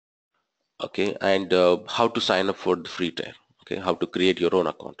okay, and how to sign up for the free tier, okay, how to create your own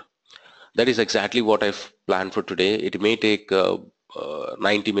account. That is exactly what I've planned for today. It may take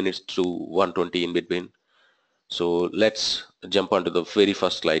 90 minutes to 120 in between. So let's jump onto the very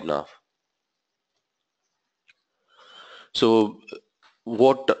first slide now. So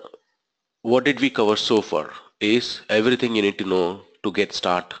what did we cover so far is everything you need to know to get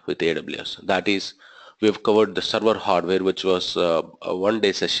started with AWS. That is, we have covered the server hardware, which was a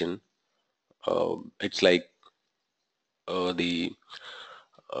one-day session. It's like the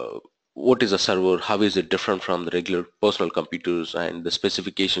uh, what is a server, how is it different from the regular personal computers, and the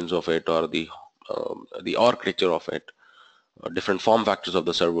specifications of it, or the architecture of it, different form factors of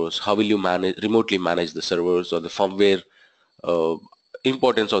the servers. How will you remotely manage the servers, or the firmware, uh,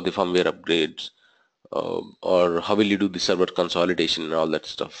 importance of the firmware upgrades, or how will you do the server consolidation and all that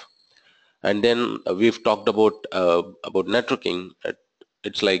stuff. And then we've talked about networking.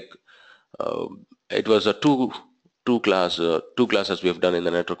 It's like uh, it was a two classes we have done in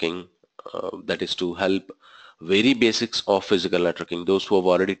the networking. That is to help very basics of physical networking. Those who have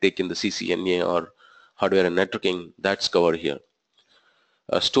already taken the CCNA or hardware and networking, that's covered here.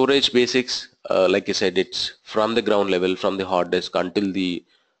 Storage basics, like I said, it's from the ground level, from the hard disk until the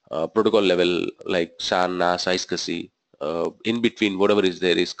protocol level, like SAN, NAS, iSCSI. In between, whatever is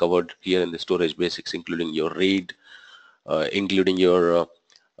there is covered here in the storage basics, including your RAID, including your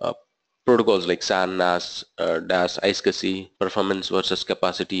uh, protocols like SAN, NAS, DAS, iSCSI, performance versus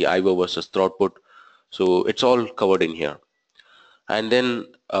capacity, IO versus throughput. So it's all covered in here. And then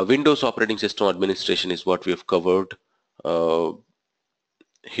Windows operating system administration is what we have covered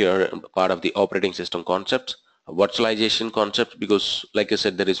here, part of the operating system concepts. Virtualization concepts, because like I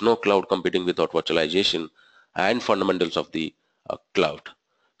said, there is no cloud computing without virtualization, and fundamentals of the cloud.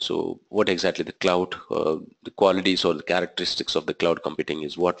 So what exactly the cloud, the qualities or the characteristics of the cloud computing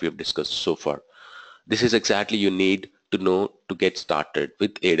is what we have discussed so far. This is exactly you need to know to get started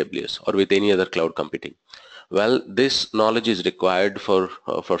with AWS or with any other cloud computing. Well, this knowledge is required for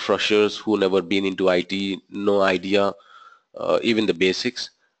freshers who never been into IT, no idea, even the basics,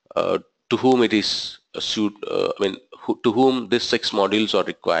 uh, to whom it is a suit. To whom these 6 modules are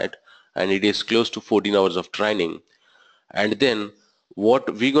required, and it is close to 14 hours of training. And then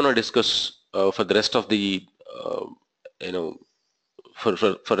what we're gonna discuss for the rest of the you know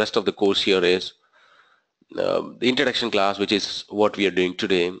for rest of the course here is the introduction class, which is what we are doing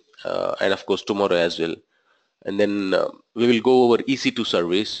today, and of course tomorrow as well. And then we will go over EC2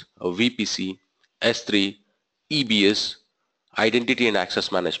 service, VPC, S3, EBS, identity and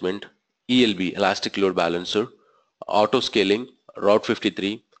access management, ELB, elastic load balancer, auto scaling, Route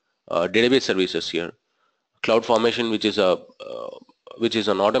 53, database services here, cloud formation, which is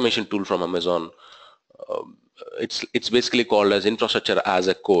an automation tool from Amazon. It's basically called as infrastructure as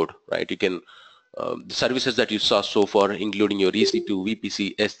a code, right? You can the services that you saw so far, including your EC2,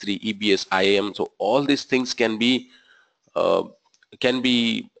 VPC, S3, EBS, IAM. So all these things uh, can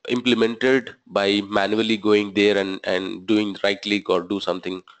be implemented by manually going there and doing right click or do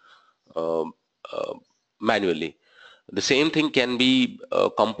something uh, uh, manually. The same thing can be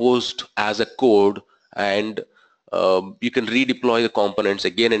composed as a code, and you can redeploy the components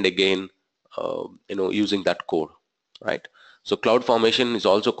again and again, using that code, right? So cloud formation is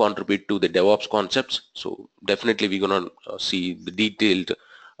also contribute to the DevOps concepts. So definitely we're gonna see the detailed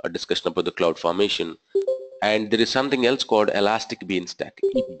discussion about the cloud formation. And there is something else called Elastic Beanstalk,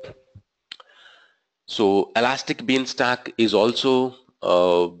 EB. So Elastic Beanstalk is also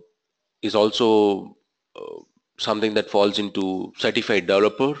something that falls into certified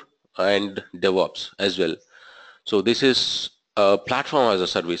developer and DevOps as well. So this is a platform as a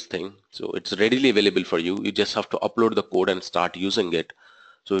service thing. So it's readily available for you. You just have to upload the code and start using it.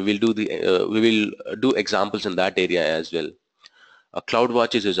 So we will do examples in that area as well.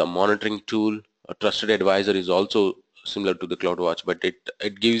 CloudWatches is a monitoring tool. A trusted advisor is also similar to the CloudWatch, but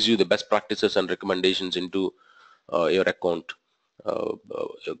it gives you the best practices and recommendations into your account,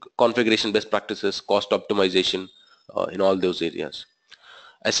 configuration best practices, cost optimization, in all those areas.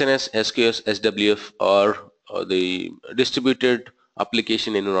 SNS, SQS, SWF are the distributed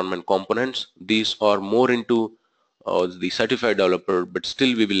application environment components. These are more into the certified developer, but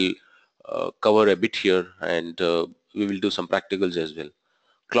still we will cover a bit here, and we will do some practicals as well.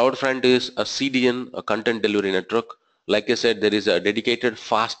 CloudFront is a CDN, a content delivery network. Like I said, there is a dedicated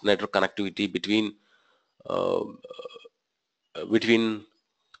fast network connectivity uh, between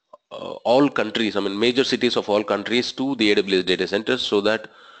all countries, I mean major cities of all countries, to the AWS data centers, so that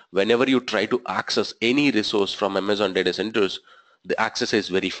whenever you try to access any resource from Amazon data centers, the access is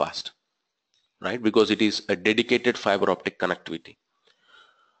very fast, right? Because it is a dedicated fiber optic connectivity.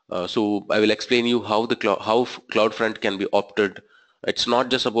 So I will explain you how the how CloudFront can be opted. It's not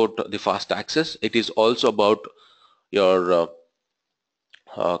just about the fast access. It is also about your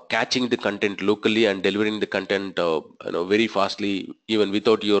catching the content locally and delivering the content very fastly, even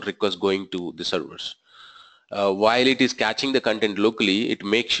without your request going to the servers. While it is catching the content locally, it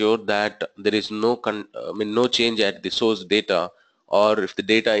makes sure that there is no change at the source data, or if the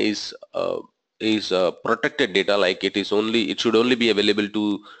data is protected data, like it should only be available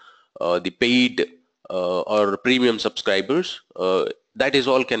to the paid or premium subscribers. That is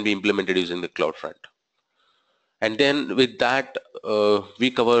all can be implemented using the CloudFront. And then with that, we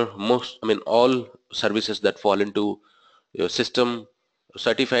cover all services that fall into your system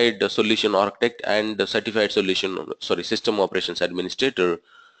certified solution architect and the certified system operations administrator.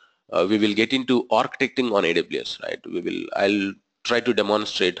 We will get into architecting on AWS, right? I'll try to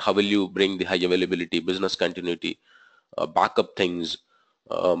demonstrate how will you bring the high availability, business continuity, backup things,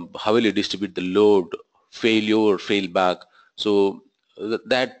 how will you distribute the load, failure, failback. So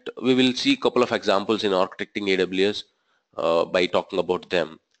that we will see a couple of examples in architecting AWS by talking about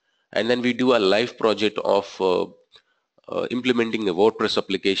them. And then we do a live project of implementing a WordPress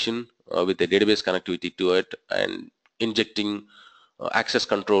application with a database connectivity to it, and injecting access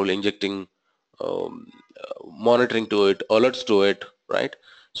control, injecting monitoring to it, alerts to it, right?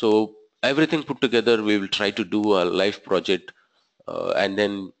 So everything put together, we will try to do a live project, and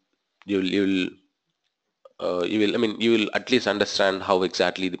then you will at least understand how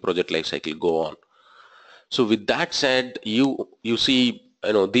exactly the project lifecycle go on. So with that said, you see,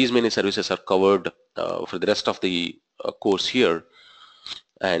 these many services are covered for the rest of the course here,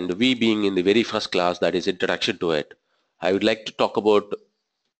 and we being in the very first class, that is introduction to it, I would like to talk about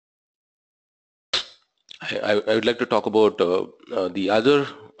I would like to talk about the other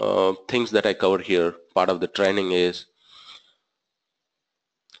things that I cover here. Part of the training is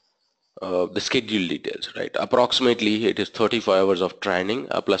the schedule details, right? Approximately it is 35 hours of training,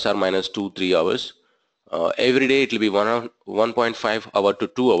 plus or minus 2-3 hours. Every day it will be 1.5 hour to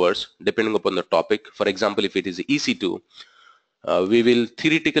 2 hours depending upon the topic. For example, if it is EC2, we will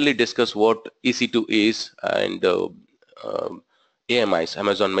theoretically discuss what EC2 is, and AMIs,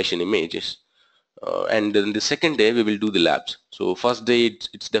 Amazon Machine Images. And then the second day we will do the labs. So first day it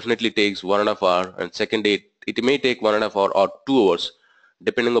definitely takes 1.5 hours, and second day it may take 1.5 hours or 2 hours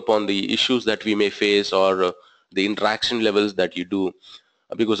depending upon the issues that we may face, or the interaction levels that you do,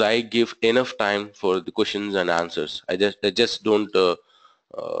 because I give enough time for the questions and answers. I just don't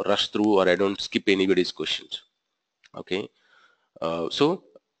rush through, or I don't skip anybody's questions. Okay. It's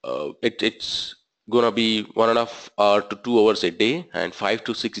gonna be 1.5 hour to 2 hours a day, and 5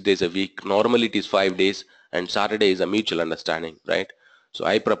 to 6 days a week. Normally it is 5 days, and Saturday is a mutual understanding, right? So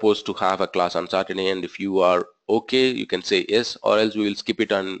I propose to have a class on Saturday, and if you are okay, you can say yes, or else we will skip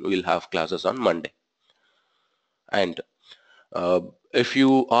it and we'll have classes on Monday. And if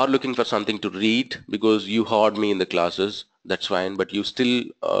you are looking for something to read because you heard me in the classes, that's fine, but you still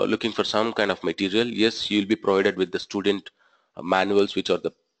looking for some kind of material, yes, you'll be provided with the student manuals, which are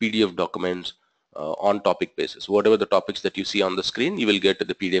the PDF documents on topic basis. Whatever the topics that you see on the screen, you will get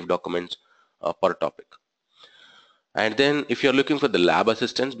the PDF documents per topic. And then if you're looking for the lab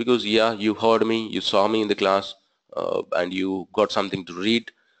assistance, because yeah, you heard me, you saw me in the class, and you got something to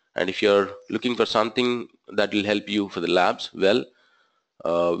read, and if you're looking for something that will help you for the labs, well,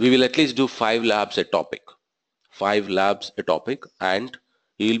 we will at least do 5 labs a topic, 5 labs a topic, and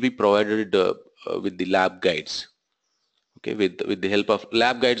you will be provided with the lab guides. Okay, with the help of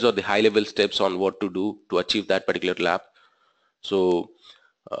lab guides, or the high level steps on what to do to achieve that particular lab. So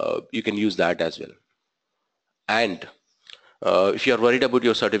you can use that as well. And if you are worried about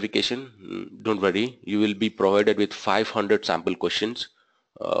your certification, don't worry, you will be provided with 500 sample questions.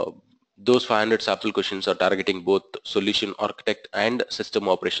 Those 500 sample questions are targeting both solution architect and system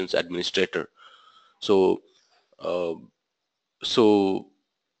operations administrator. So so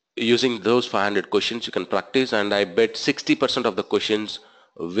using those 500 questions you can practice, and I bet 60% of the questions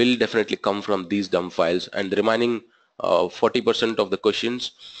will definitely come from these dumb files, and the remaining 40% of the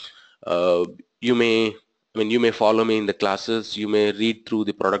questions, uh, you may you may follow me in the classes, you may read through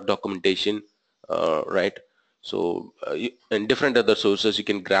the product documentation, right? So in different other sources you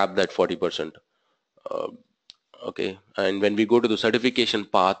can grab that 40%. Okay, and when we go to the certification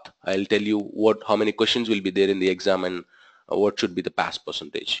path, I'll tell you how many questions will be there in the exam, and what should be the pass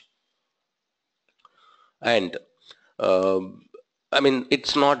percentage. And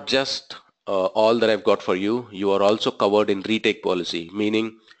it's not just all that I've got for you. You are also covered in retake policy,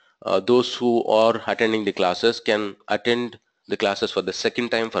 meaning those who are attending the classes can attend the classes for the second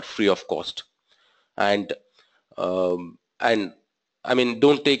time for free of cost. And I mean,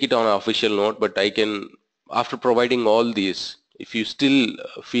 don't take it on an official note, but I can, after providing all these, if you still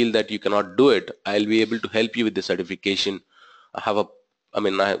feel that you cannot do it, I'll be able to help you with the certification. I have a, I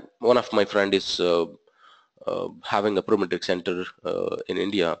mean, one of my friend is having a prometric center in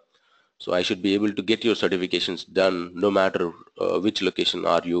India, so I should be able to get your certifications done no matter which location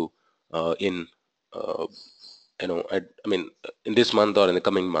are you in, uh, I mean, in this month or in the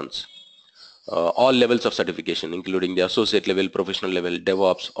coming months. All levels of certification, including the associate level, professional level,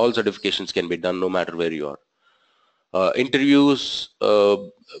 DevOps, all certifications can be done no matter where you are. Interviews,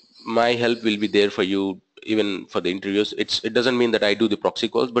 my help will be there for you even for the interviews. It doesn't mean that I do the proxy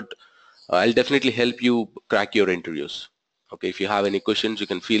calls, but I'll definitely help you crack your interviews. Okay, if you have any questions, you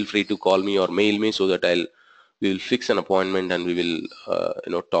can feel free to call me or mail me so that we will fix an appointment and we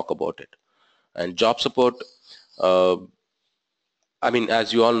will talk about it. And job support, uh, I mean,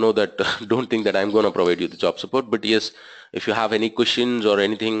 as you all know that don't think that I'm going to provide you the job support, but yes, if you have any questions or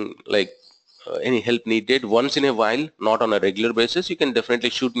anything like any help needed once in a while, not on a regular basis, you can definitely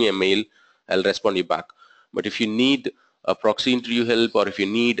shoot me a mail. I'll respond you back. But if you need a proxy interview help or if you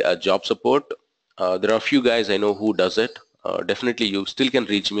need a job support, there are a few guys I know who does it. Definitely, you still can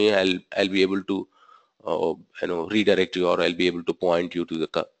reach me. I'll be able to redirect you, or I'll be able to point you to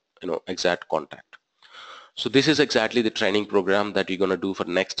the exact contact. So this is exactly the training program that you're going to do for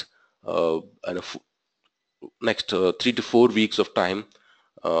next next 3 to 4 weeks of time.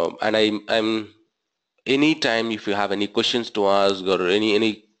 And I'm anytime if you have any questions to ask or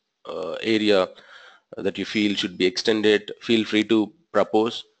any area that you feel should be extended, feel free to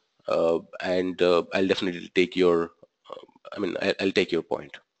propose, and I'll definitely take your I'll take your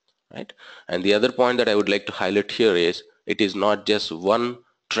point, right? And the other point that I would like to highlight here is it is not just one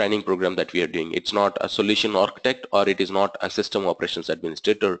training program that we are doing. It's not a solution architect or it is not a system operations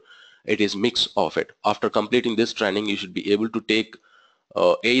administrator. It is mix of it. After completing this training, you should be able to take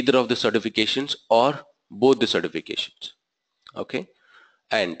either of the certifications or both the certifications. Okay,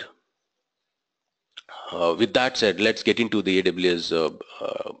 and with that said, let's get into the AWS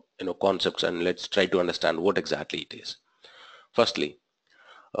concepts and let's try to understand what exactly it is. Firstly,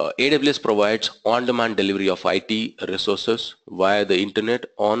 AWS provides on-demand delivery of IT resources via the internet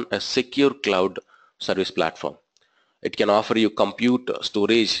on a secure cloud service platform. It can offer you compute,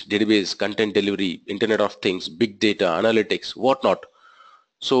 storage, database, content delivery, Internet of Things, big data, analytics, whatnot.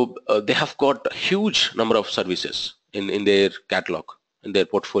 So they have got a huge number of services in their catalog, in their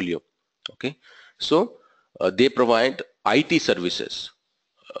portfolio. Okay, so they provide IT services,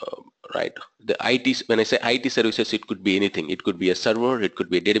 right? The IT, when I say IT services, it could be anything. It could be a server, it could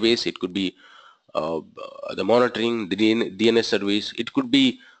be a database, it could be the monitoring, the DNS service, it could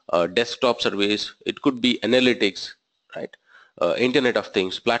be desktop service, it could be analytics, right? Internet of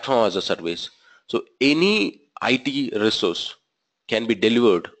Things, platform as a service. So any IT resource can be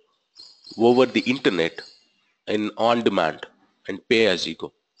delivered over the internet in on demand and pay as you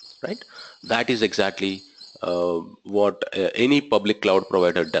go, right? That is exactly what any public cloud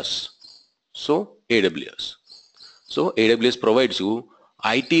provider does. So AWS. So AWS provides you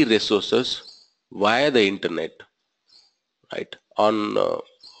IT resources via the internet, right? On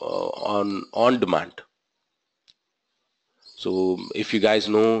demand. So if you guys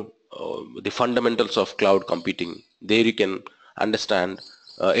know the fundamentals of cloud computing, there you can understand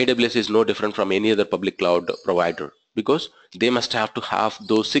AWS is no different from any other public cloud provider because they must have to have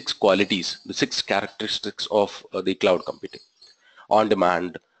those 6 qualities, the 6 characteristics of the cloud computing: on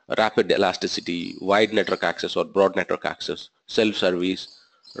demand, rapid elasticity, wide network access or broad network access, self-service,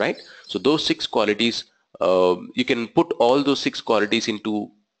 right? So those 6 qualities, you can put all those 6 qualities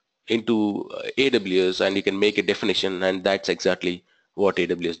into AWS and you can make a definition, and that's exactly what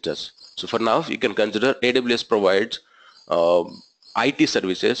AWS does. So for now, you can consider AWS provides IT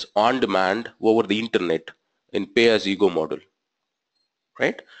services on demand over the internet in pay-as-you-go model,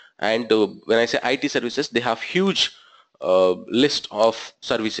 right? And when I say IT services, they have huge list of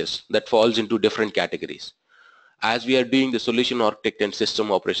services that falls into different categories. As we are doing the solution architect and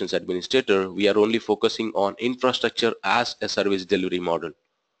system operations administrator, we are only focusing on infrastructure as a service delivery model.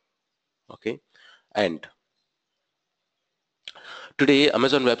 Okay, and today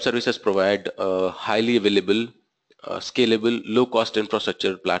Amazon Web Services provide a highly available, scalable, low-cost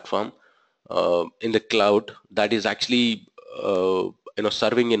infrastructure platform in the cloud that is actually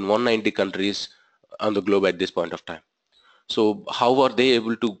serving in 190 countries on the globe at this point of time. So how are they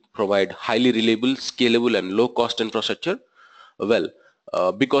able to provide highly reliable, scalable, and low-cost infrastructure? Well,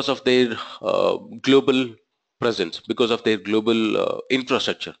 because of their global presence, because of their global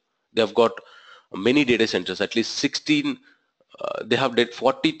infrastructure, they have got many data centers, at least 16. They have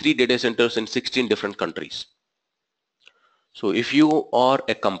 43 data centers in 16 different countries. So if you are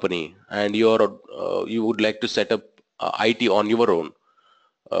a company and you would like to set up IT on your own,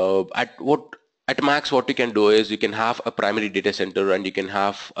 at max what you can do is you can have a primary data center and you can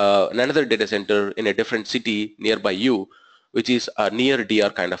have another data center in a different city nearby you, which is a near DR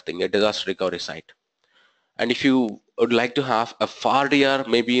kind of thing, a disaster recovery site. And if you would like to have a far DR,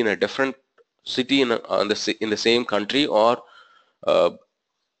 maybe in a different city in the same country, or uh,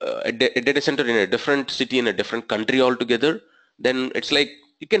 a data center in a different city in a different country altogether, then it's like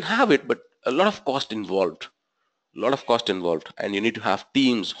you can have it, but a lot of cost involved, and you need to have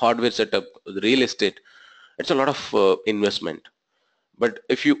teams, hardware setup, the real estate. It's a lot of investment. But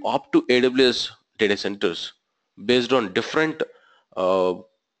if you opt to AWS data centers based on uh, different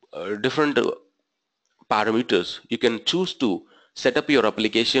parameters, you can choose to set up your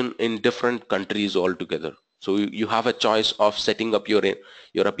application in different countries altogether. So you have a choice of setting up your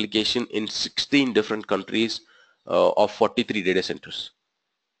application in 16 different countries of 43 data centers.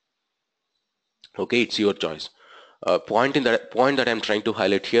 Okay, it's your choice. Point that I'm trying to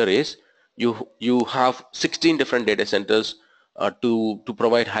highlight here is you have 16 different data centers to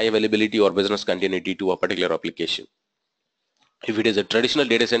provide high availability or business continuity to a particular application. If it is a traditional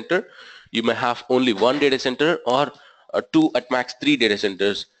data center, you may have only one data center, or two, at max three data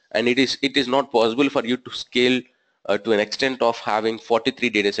centers, and it is not possible for you to scale to an extent of having 43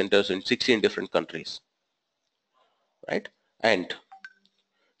 data centers in 16 different countries, right? And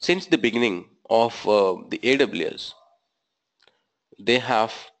since the beginning of the AWS, they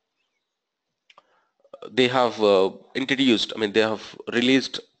have introduced, I mean, they have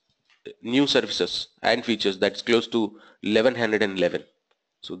released new services and features that's close to 1111.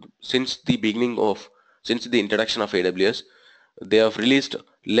 So since the introduction of AWS, they have released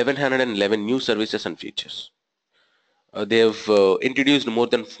 1111 new services and features. They have introduced more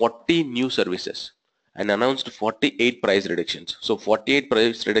than 40 new services and announced 48 price reductions. So 48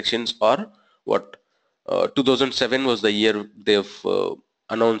 price reductions are what 2007 was the year they've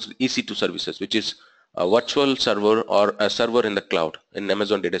announced EC2 services, which is a virtual server or a server in the cloud in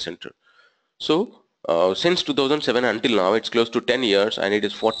Amazon data center. So since 2007 until now, it's close to 10 years, and it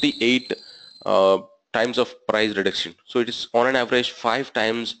is 48 uh, times of price reduction. So it is on an average 5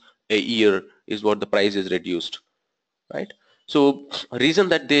 times a year is what the price is reduced, right? So reason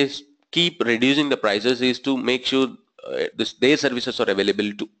that they keep reducing the prices is to make sure their services are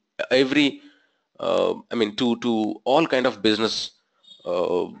available to every I mean to all kind of business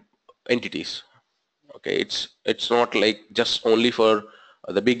uh, entities. Okay, it's not like just only for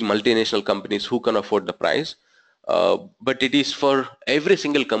the big multinational companies who can afford the price, but it is for every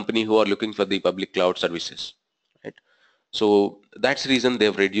single company who are looking for the public cloud services, right? So that's the reason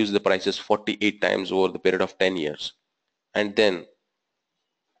they've reduced the prices 48 times over the period of 10 years. And then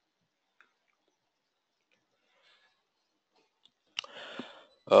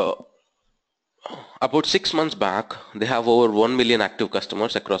uh, about 6 months back, they have over 1 million active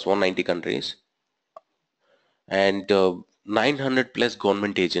customers across 190 countries, and 900 plus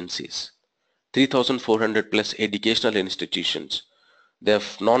government agencies, 3,400 plus educational institutions. They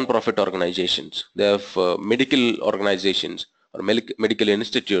have non-profit organizations. They have medical organizations or medical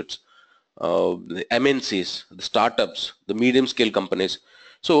institutes, the MNCs, the startups, the medium-scale companies.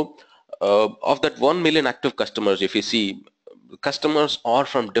 So, of that 1 million active customers, if you see, customers are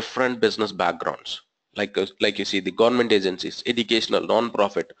from different business backgrounds. Like you see, the government agencies, educational,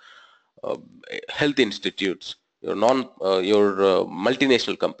 non-profit, uh, health institutes, your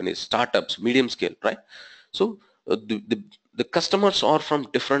multinational companies, startups, medium scale, right? So the customers are from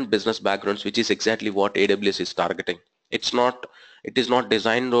different business backgrounds, which is exactly what AWS is targeting. It's not, it is not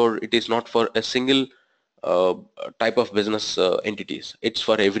designed, or it is not for a single uh, type of business entities. It's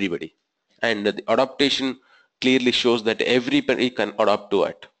for everybody, and the adaptation clearly shows that everybody can adapt to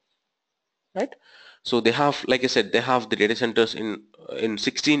it, right? So they have, like I said, they have the data centers in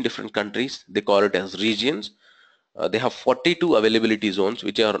 16 different countries. They call it as regions. They have 42 availability zones,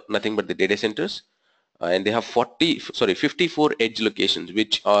 which are nothing but the data centers, and they have 54 edge locations,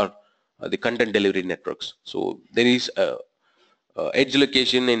 which are the content delivery networks. So there is a edge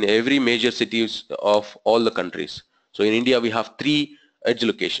location in every major cities of all the countries. So in India, we have three edge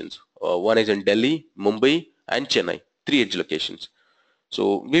locations. One is in Delhi, Mumbai, and Chennai. Three edge locations.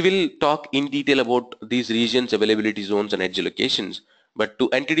 So we will talk in detail about these regions, availability zones, and edge locations. But to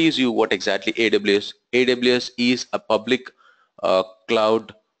introduce you what exactly AWS is a public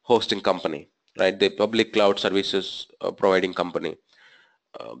cloud hosting company, right? The public cloud services providing company.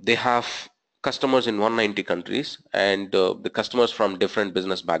 They have customers in 190 countries, and the customers from different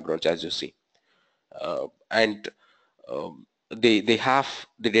business backgrounds, as you see. And they have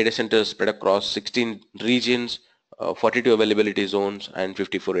the data centers spread across 16 regions, 42 availability zones, and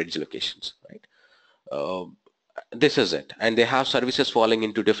 54 edge locations, right? Uh, this is it, and they have services falling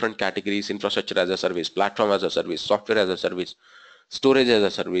into different categories: infrastructure as a service, platform as a service, software as a service, storage as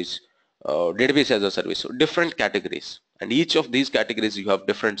a service, database as a service. So different categories, and each of these categories you have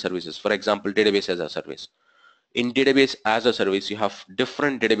different services. For example, database as a service. In database as a service, you have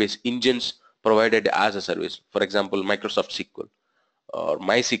different database engines provided as a service. For example, Microsoft SQL or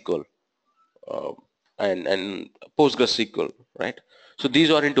MySQL, uh, and PostgreSQL, right? So these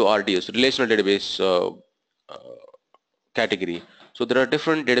are into RDS, relational database category. So there are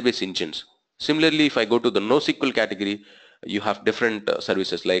different database engines. Similarly, if I go to the NoSQL category, you have different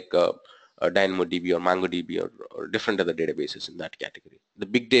services like DynamoDB or MongoDB, or different other databases in that category. The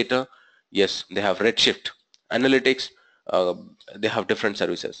big data, yes, they have Redshift. Analytics, uh, they have different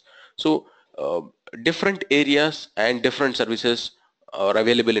services. So uh, different areas and different services are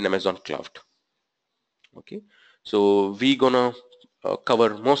available in Amazon Cloud. Okay, so we gonna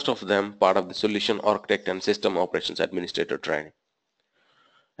cover most of them, part of the solution architect and system operations administrator training.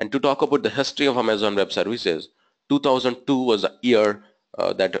 And to talk about the history of Amazon Web Services, 2002 was the year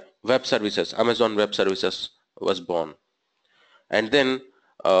that web services, Amazon Web Services was born. And then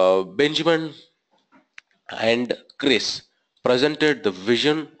Benjamin and Chris presented the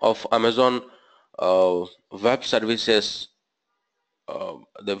vision of Amazon Web Services,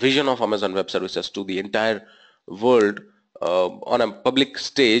 the vision of Amazon Web Services to the entire world on a public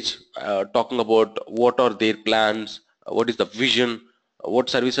stage, talking about what are their plans, what is the vision, what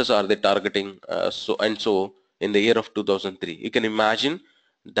services are they targeting, so in the year of 2003. You can imagine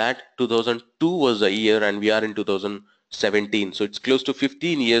that 2002 was the year and we are in 2017. So it's close to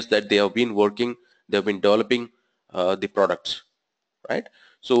 15 years that they have been working, they have been developing the products, right?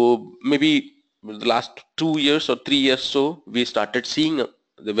 So maybe the last 2 years or 3 years, so we started seeing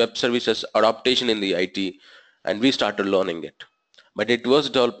the web services adaptation in the IT, and we started learning it. But it was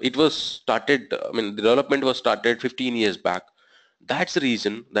started, I mean, the development was started 15 years back. That's the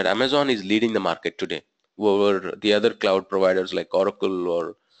reason that Amazon is leading the market today over the other cloud providers like Oracle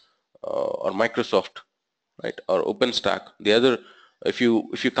or Microsoft, right, or OpenStack. The other, if you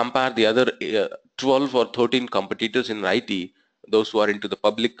compare the other 12 or 13 competitors in IT, those who are into the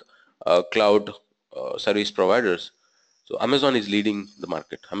public cloud service providers, so Amazon is leading the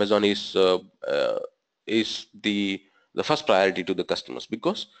market. Amazon is the first priority to the customers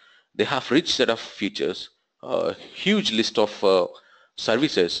because they have rich set of features, huge list of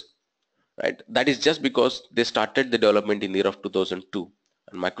services, right? That is just because they started the development in the year of 2002,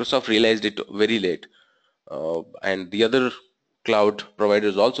 and Microsoft realized it very late, and the other cloud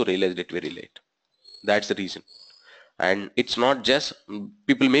providers also realized it very late. That's the reason. And it's not just,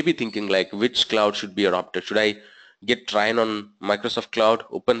 people may be thinking like, which cloud should be adopted? Should I get trained on Microsoft Cloud,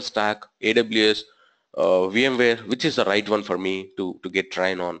 OpenStack, AWS, VMware? Which is the right one for me to get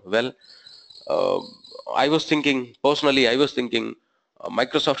trained on? Well, uh, I was thinking, personally, I was thinking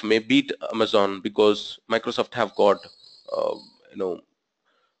Microsoft may beat Amazon because Microsoft have got uh, you know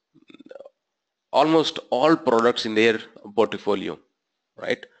almost all products in their portfolio,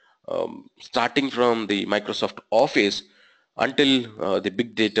 right? Starting from the Microsoft Office until the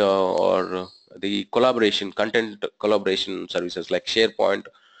big data or the collaboration, content collaboration services like SharePoint,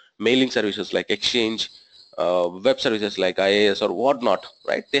 mailing services like Exchange, web services like IaaS or whatnot,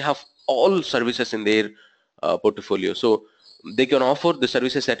 right? They have all services in their portfolio. So they can offer the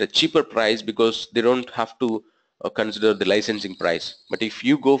services at a cheaper price because they don't have to consider the licensing price. But if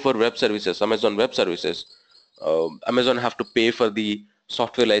you go for web services, Amazon Web Services, Amazon have to pay for the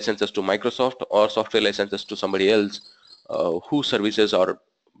software licenses to Microsoft or software licenses to somebody else whose services are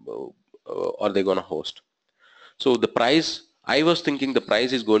they going to host. So the price, I was thinking the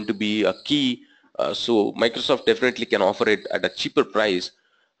price is going to be a key. So Microsoft definitely can offer it at a cheaper price,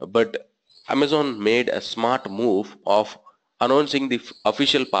 but Amazon made a smart move of announcing the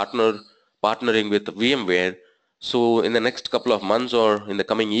official partnering with VMware. So in the next couple of months or in the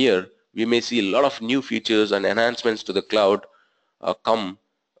coming year, we may see a lot of new features and enhancements to the cloud come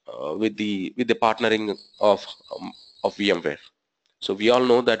with the partnering of VMware. So we all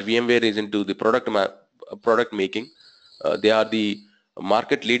know that VMware is into the product making. They are the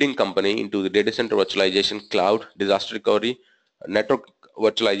market leading company into the data center virtualization, cloud, disaster recovery, network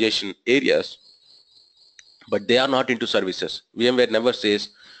virtualization areas, but they are not into services. VMware never says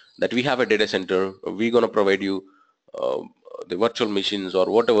that we have a data center, we're going to provide you uh, the virtual machines or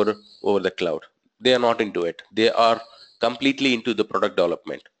whatever over the cloud. They are not into it. They are completely into the product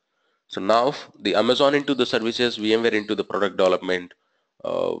development. So now the Amazon into the services, VMware into the product development,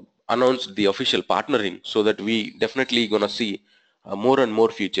 uh, announced the official partnering, so that we definitely gonna see more and more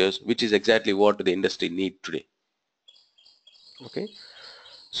features, which is exactly what the industry need today. Okay,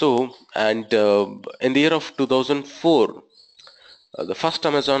 so and in the year of 2004, the first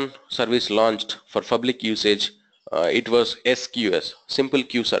Amazon service launched for public usage. It was SQS, Simple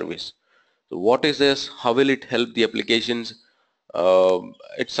Queue Service. So what is this? How will it help the applications?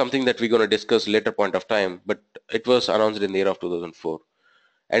 It's something that we're going to discuss later point of time, but it was announced in the year of 2004.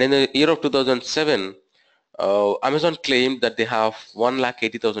 And in the year of 2007, Amazon claimed that they have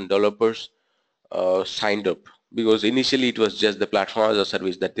 1,80,000 developers signed up, because initially it was just the platform as a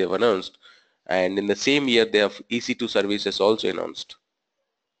service that they've announced, and in the same year they have EC2 services also announced.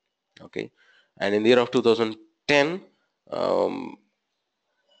 Okay, and in the year of 2010, um,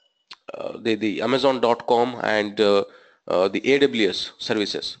 the Amazon.com and the AWS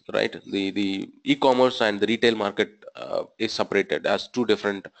services, right? The e-commerce and the retail market is separated as two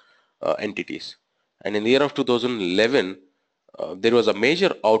different entities. And in the year of 2011, there was a major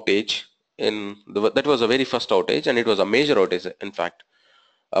outage that was a very first outage, and it was a major outage. In fact,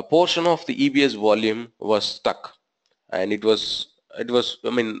 a portion of the EBS volume was stuck, and it was I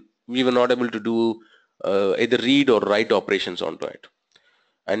mean, we were not able to do either read or write operations onto it.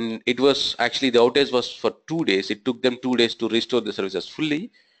 And it was actually, the outage was for 2 days. It took them 2 days to restore the services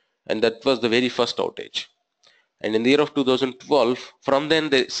fully, and that was the very first outage. And in the year of 2012, from then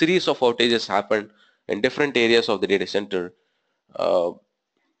the series of outages happened in different areas of the data center. uh,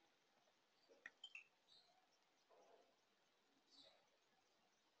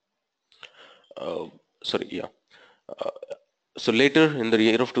 uh, Sorry, yeah. uh, so later in the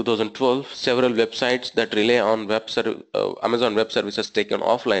year of 2012, several websites that rely on Amazon Web Services taken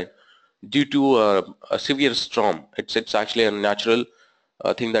offline due to a severe storm. It's actually a natural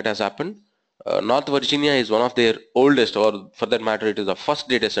thing that has happened. North Virginia is one of their oldest, or for that matter, it is the first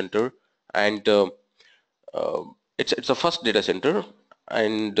data center, and uh, it's a first data center,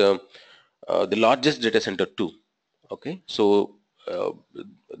 and the largest data center too. Okay, so uh,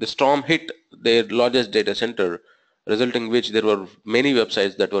 the storm hit their largest data center, resulting which there were many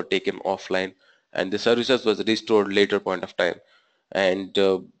websites that were taken offline, and the services was restored later point of time. And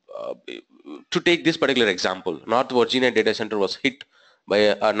uh, to take this particular example, North Virginia data center was hit by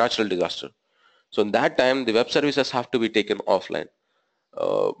a natural disaster. So in that time, the web services have to be taken offline.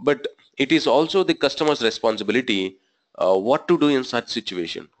 But it is also the customer's responsibility what to do in such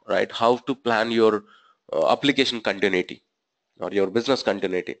situation, right? How to plan your application continuity or your business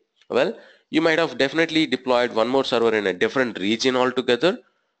continuity. Well, you might have definitely deployed one more server in a different region altogether,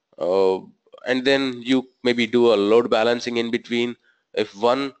 uh, and then you maybe do a load balancing in between. If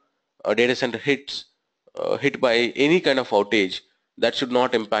one data center hit by any kind of outage, that should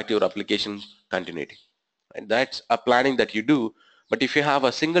not impact your application continuity, and that's a planning that you do. But if you have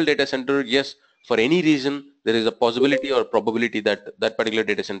a single data center, yes, for any reason there is a possibility or probability that that particular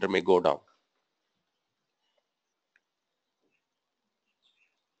data center may go down.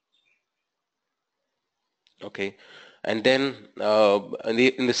 Okay, and then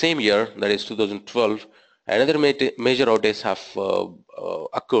in the same year, that is 2012, another major outage have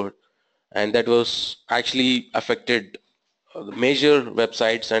occurred, and that was actually affected the major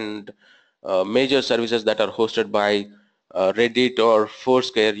websites and major services that are hosted by Reddit or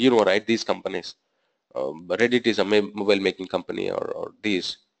Foursquare, right, these companies. Reddit is a mobile making company, or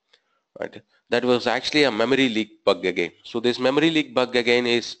these, right? That was actually a memory leak bug again. So this memory leak bug again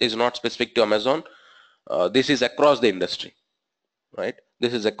is not specific to Amazon. This is across the industry, right?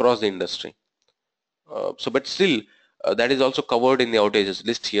 This is across the industry. But still, that is also covered in the outages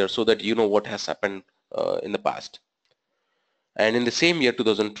list here, so that you know what has happened in the past. And in the same year,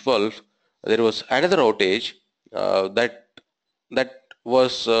 2012, there was another outage that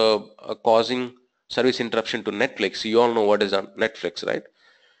was causing service interruption to Netflix. You all know what is on Netflix, right?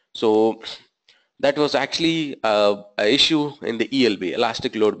 So that was actually a issue in the ELB,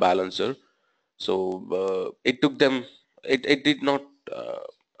 Elastic Load Balancer. So it took them. It did not.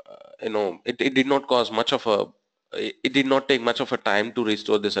 It did not cause much of a. It did not take much of a time to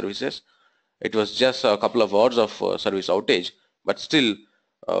restore the services. It was just a couple of hours of service outage, but still,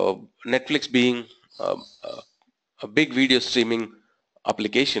 Netflix being a big video streaming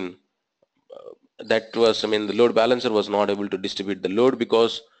application, that was, I mean, the load balancer was not able to distribute the load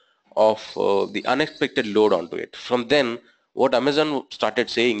because of the unexpected load onto it. From then, what Amazon started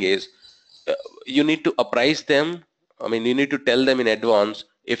saying is, uh, you need to apprise them. I mean, you need to tell them in advance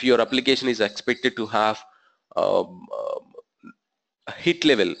if your application is expected to have a hit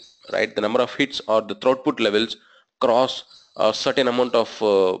level, right? The number of hits or the throughput levels cross a certain amount of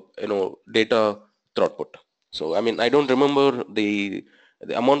data throughput. So I mean, I don't remember the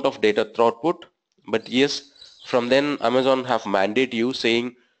amount of data throughput, but yes, from then Amazon have mandate you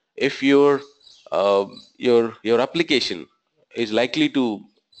saying, if your application is likely to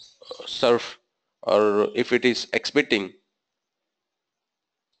serve, or if it is expecting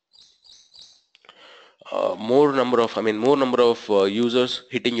more number of users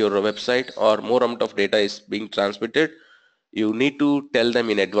hitting your website, or more amount of data is being transmitted, you need to tell them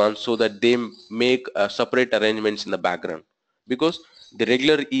in advance so that they make separate arrangements in the background. Because the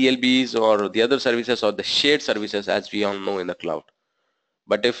regular ELBs or the other services or the shared services, as we all know, in the cloud.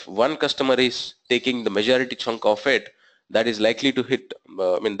 But if one customer is taking the majority chunk of it, that is likely to hit,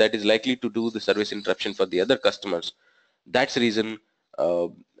 that is likely to do the service interruption for the other customers. That's the reason,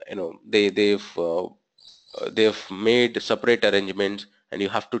 they've made separate arrangements, and you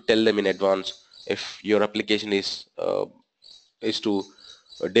have to tell them in advance if your application is to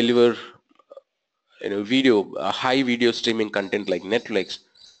deliver high video streaming content like Netflix,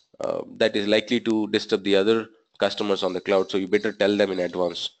 that is likely to disturb the other customers on the cloud. So you better tell them in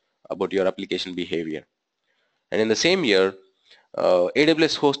advance about your application behavior. And in the same year,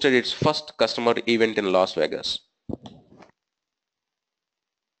 AWS hosted its first customer event in Las Vegas.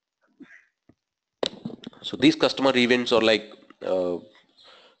 So these customer events are uh,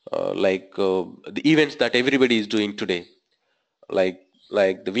 the events that everybody is doing today, like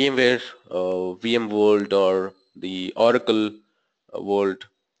the VMware, VMworld, or the Oracle World,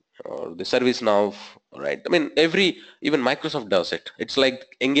 or the ServiceNow, right? I mean, even Microsoft does it. It's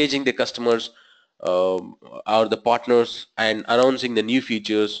like engaging the customers, or the partners, and announcing the new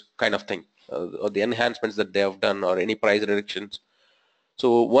features, kind of thing, or the enhancements that they have done, or any price reductions.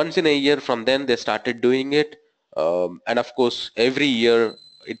 So once in a year, from then they started doing it, and of course, every year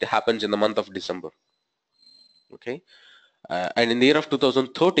it happens in the month of December. Okay, and in the year of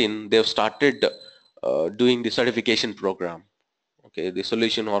 2013, they've started doing the certification program. Okay, the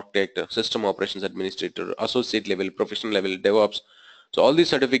solution architect, system operations administrator, associate level, professional level, DevOps. So all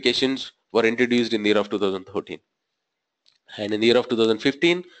these certifications were introduced in the year of 2013. And in the year of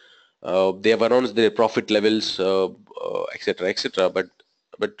 2015, they have announced their profit levels, etc., etc.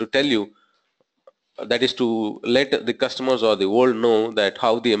 But to tell you, that is to let the customers or the world know that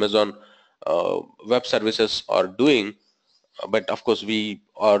how the Amazon web services are doing. But of course, we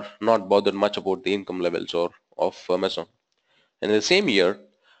are not bothered much about the income levels or of Amazon. And in the same year,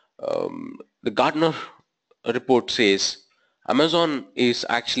 the Gartner report says Amazon is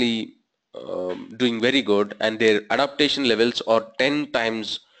actually doing very good, and their adaptation levels are 10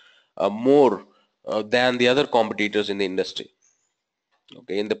 times more than the other competitors in the industry.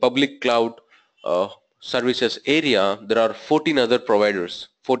 Okay, in the public cloud uh, services area, there are 14 other providers,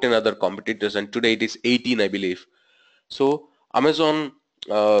 14 other competitors, and today it is 18, I believe. So Amazon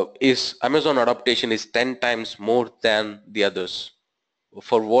adaptation is 10 times more than the others.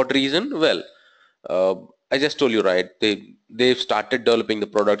 For what reason? Well, uh, I just told you, right? They've started developing the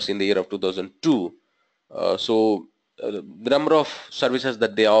products in the year of 2002. The number of services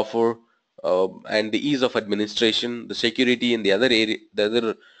that they offer, and the ease of administration, the security, and the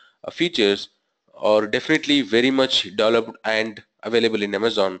other features are definitely very much developed and available in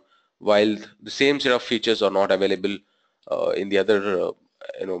Amazon, while the same set of features are not available in the other,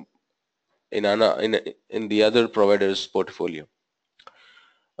 you know, in the other providers' portfolio.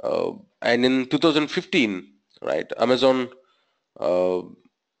 And in 2015, right, Amazon uh,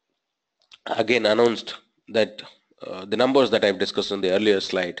 again announced that the numbers that I've discussed in the earlier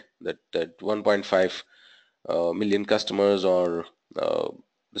slide, that 1.5 million customers, or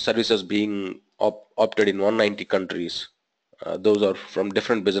the services being opted in 190 countries. Those are from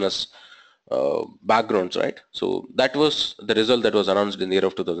different business backgrounds, right? So that was the result that was announced in the year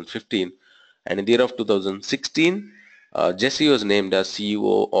of 2015. And in the year of 2016, Jesse was named as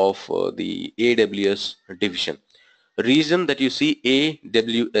CEO of the AWS division. Reason that you see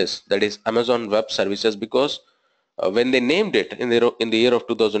AWS, that is Amazon Web Services, because when they named it in the year of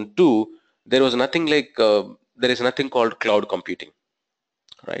 2002, there was nothing there is nothing called cloud computing,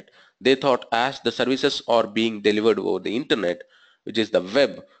 right? They thought as the services are being delivered over the internet, which is the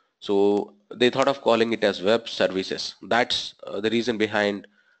web, so they thought of calling it as web services. That's the reason behind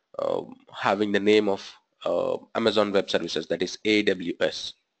having the name of Amazon Web Services, that is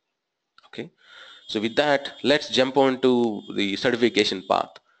AWS. Okay, so with that, let's jump on to the certification path.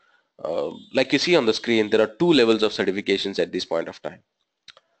 Like you see on the screen, there are two levels of certifications at this point of time.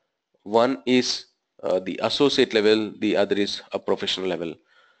 One is the associate level, the other is a professional level.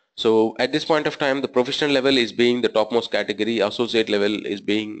 So at this point of time, the professional level is being the topmost category, associate level is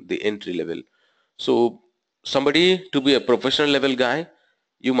being the entry level. So somebody to be a professional level guy,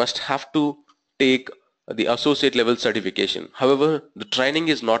 you must have to take the associate level certification. However, the training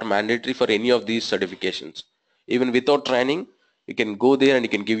is not mandatory for any of these certifications. Even without training, you can go there and you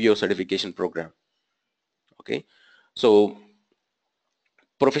can give your certification program. Okay, so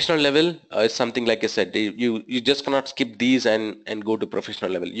Professional level is something like I said, you just cannot skip these and go to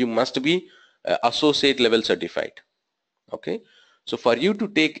professional level. You must be associate level certified. Okay, so for you to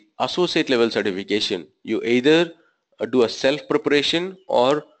take associate level certification, you either do a self preparation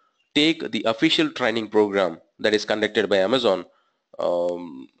or take the official training program that is conducted by Amazon.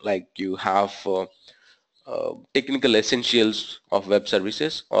 Like you have technical essentials of web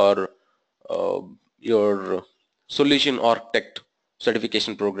services, or uh, your solution architect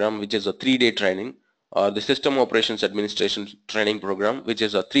certification program, which is a 3-day training, or the system operations administration training program, which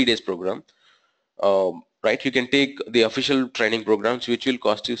is a 3 days program. Right, you can take the official training programs, which will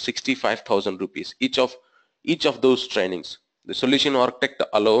cost you 65,000 rupees each of those trainings. The solution architect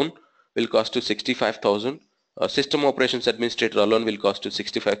alone will cost you 65,000. System operations administrator alone will cost you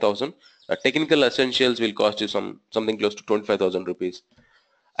 65,000. Technical essentials will cost you something close to 25,000 rupees.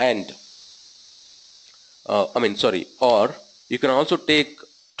 And sorry, or you can also take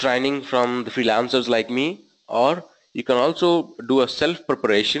training from the freelancers like me, or you can also do a self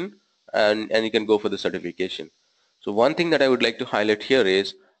preparation, and you can go for the certification. So one thing that I would like to highlight here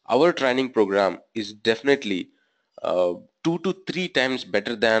is our training program is definitely 2 to 3 times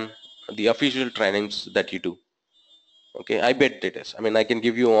better than the official trainings that you do. Okay, I bet it is. I mean, I can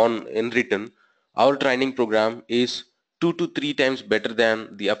give you on in written, our training program is 2 to 3 times better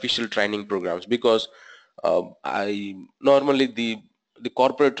than the official training programs, because I normally the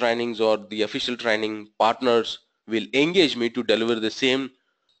corporate trainings or the official training partners will engage me to deliver the same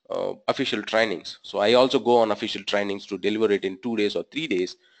official trainings. So I also go on official trainings to deliver it in 2 days or 3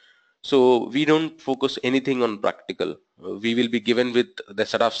 days. So we don't focus anything on practical. We will be given with the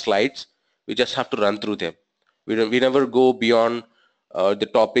set of slides. We just have to run through them. We never go beyond the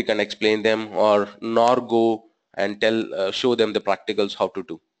topic and explain them, or nor go and show them the practicals how to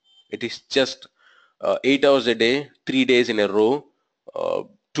do. It is just 8 hours a day, 3 days in a row. Uh,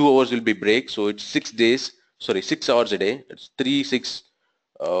 2 hours will be break, so it's 6 days. Sorry, 6 hours a day. It's 3, 6,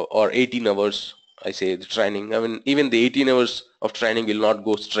 or 18 hours. I say the training. I mean, even the 18 hours of training will not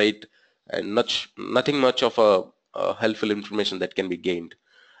go straight, and nothing much of a helpful information that can be gained.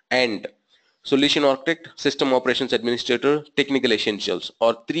 And solution architect, system operations administrator, technical essentials,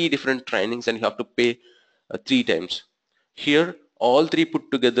 or 3 different trainings, and you have to pay 3 times. Here, all 3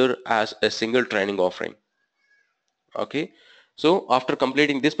 put together as a single training offering. Okay, so after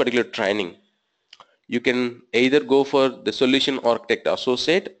completing this particular training, you can either go for the solution architect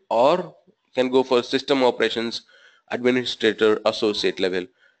associate, or can go for system operations administrator associate level.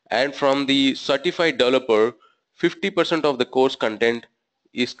 And from the certified developer, 50% of the course content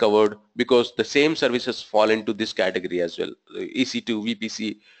is covered, because the same services fall into this category as well. EC2,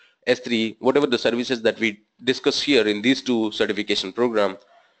 VPC, S3, whatever the services that we discuss here in these two certification program,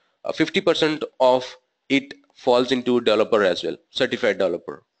 50% of it falls into developer as well, certified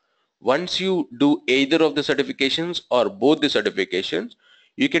developer. Once you do either of the certifications or both the certifications,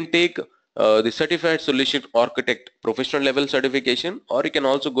 you can take the certified solution architect professional level certification, or you can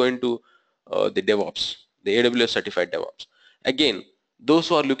also go into the DevOps, the AWS certified DevOps. Again, those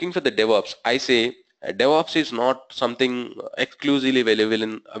who are looking for the DevOps, I say DevOps is not something exclusively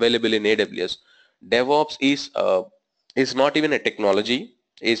available in AWS. DevOps is not even a technology,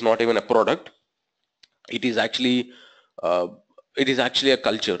 is not even a product. It is actually uh, it is actually a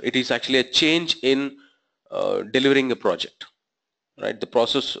culture. It is actually a change in delivering a project, right? The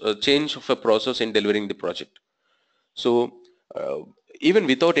process, change of a process in delivering the project. So uh, even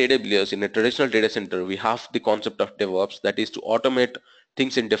without AWS, in a traditional data center, we have the concept of DevOps, that is to automate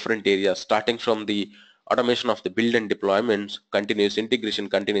things in different areas, starting from the automation of the build and deployments, continuous integration,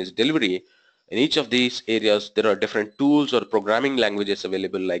 continuous delivery. In each of these areas, there are different tools or programming languages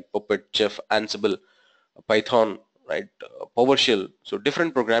available, like Puppet, Chef, Ansible, Python, right, PowerShell. So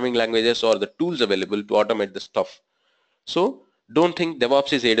different programming languages or the tools available to automate the stuff. So don't think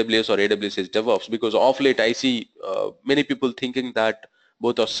DevOps is AWS or AWS is DevOps, because of late I see many people thinking that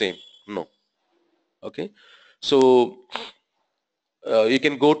both are same. No. Okay. So you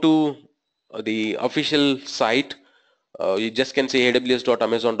can go to the official site. You just can say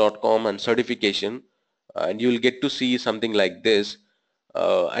aws.amazon.com and certification, and you will get to see something like this.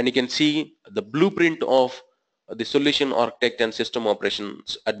 And you can see the blueprint of the solution architect and system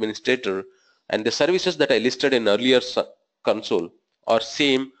operations administrator, and the services that I listed in earlier console are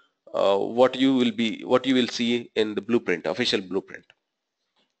same what you will see in the blueprint, official blueprint.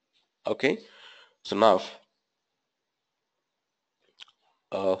 Okay, so now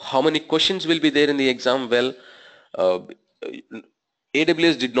how many questions will be there in the exam? Well, uh,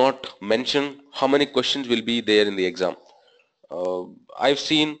 AWS did not mention how many questions will be there in the exam. uh, I've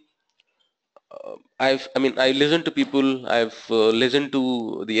seen I listen to people. I've listened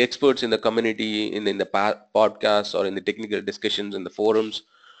to the experts in the community, in the podcasts or in the technical discussions in the forums,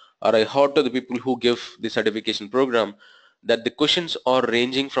 or I heard to the people who give the certification program that the questions are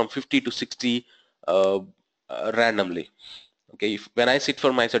ranging from 50 to 60 uh, randomly. Okay, when I sit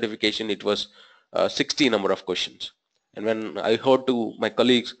for my certification, it was 60 number of questions, and when I heard to my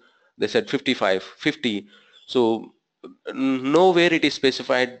colleagues, they said 55, 50. So nowhere it is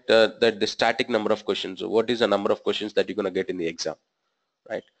specified that the static number of questions. What is the number of questions that you're going to get in the exam,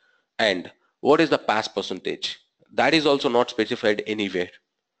 right? And what is the pass percentage? That is also not specified anywhere.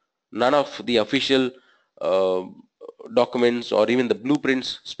 None of the official uh, documents or even the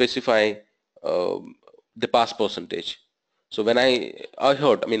blueprints specify uh, the pass percentage. So when I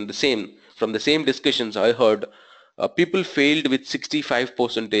heard, the same from the same discussions I heard, people failed with 65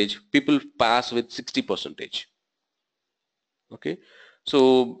 percentage, people pass with 60 percentage. Okay,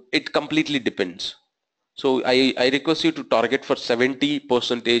 so it completely depends. So I request you to target for 70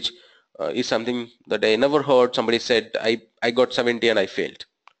 percentage. Is something that I never heard somebody said I got 70 and I failed.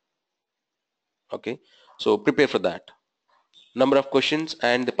 Okay, so prepare for that. Number of questions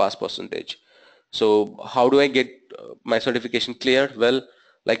and the pass percentage. So how do I get my certification cleared? Well,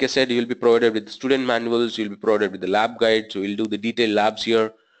 like I said, you will be provided with student manuals, you'll be provided with the lab guide, so we'll do the detailed labs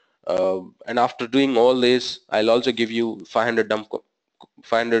here. And after doing all this, I'll also give you 500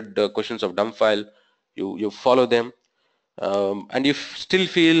 questions of dump file. You follow them, and if still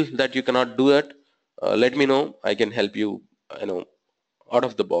feel that you cannot do it, let me know. I can help you, out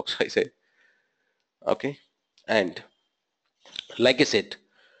of the box. I say, okay. And like I said,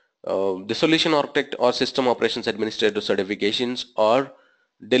 the solution architect or system operations administrator certifications are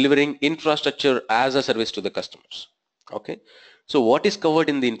delivering infrastructure as a service to the customers. Okay, so what is covered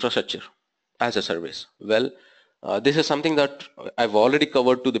in the infrastructure as a service? Well, this is something that I've already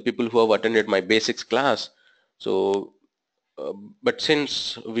covered to the people who have attended my basics class. So but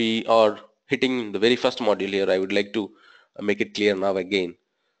since we are hitting the very first module here, I would like to make it clear now again.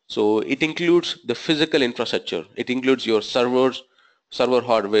 So it includes the physical infrastructure. It includes your servers, server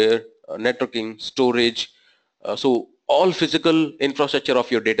hardware, networking, storage. So all physical infrastructure of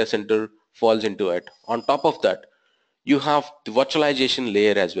your data center falls into it. On top of that, you have the virtualization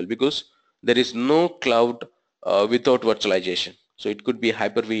layer as well, because there is no cloud without virtualization. So it could be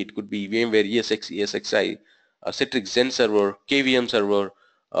Hyper-V, it could be VMware ESX, ESXi, Citrix Zen server, KVM server,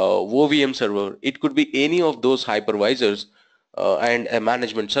 OVM server. It could be any of those hypervisors and a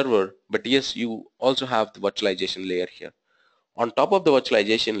management server. But yes, you also have the virtualization layer here. On top of the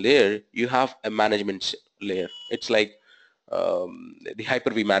virtualization layer, you have a management layer. It's like the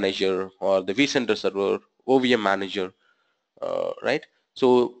Hyper-V manager or the vCenter server, OVM manager, right?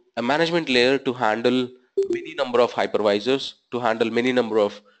 So a management layer to handle many number of hypervisors, to handle many number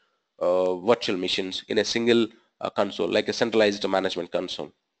of virtual machines in a single console, like a centralized management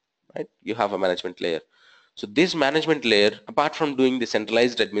console, right? You have a management layer. So this management layer, apart from doing the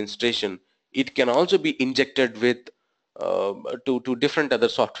centralized administration, it can also be injected with to different other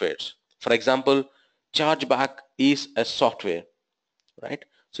softwares. For example, chargeback is a software, right?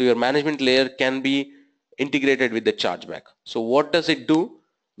 So your management layer can be integrated with the chargeback. So what does it do?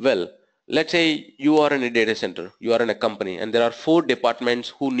 Well, let's say you are in a data center, you are in a company, and there are 4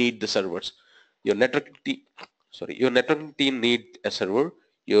 departments who need the servers. Your your networking team need a server.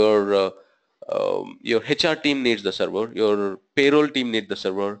 Your HR team needs the server. Your payroll team needs the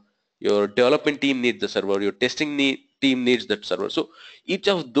server. Your development team needs the server. Your team needs that server. So each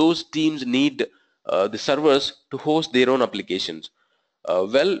of those teams need the servers to host their own applications.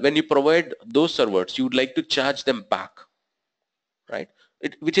 Well, when you provide those servers, you would like to charge them back, right?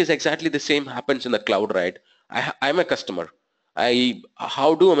 Which is exactly the same happens in the cloud, right? I'm a customer.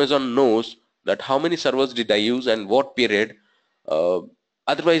 How do Amazon knows that how many servers did I use and what period? Uh,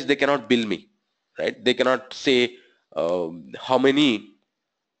 Otherwise, they cannot bill me, right? They cannot say how much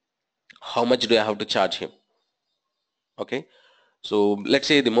do I have to charge him. Okay, so let's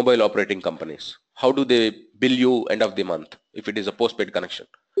say the mobile operating companies. How do they bill you end of the month if it is a postpaid connection?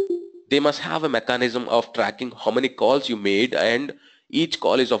 They must have a mechanism of tracking how many calls you made, and each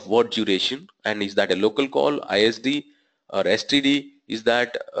call is of what duration, and is that a local call, ISD or STD? Is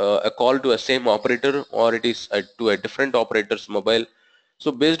that a call to a same operator, or it is to a different operator's mobile?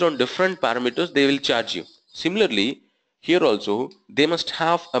 So based on different parameters, they will charge you. Similarly, here also they must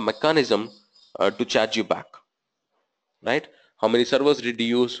have a mechanism to charge you back, right? How many servers did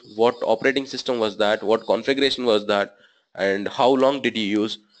you use, what operating system was that, what configuration was that, and how long did you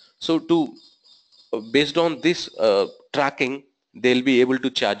use? So to based on this tracking, they'll be able to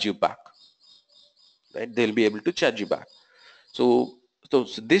charge you back, right? They'll be able to charge you back. So So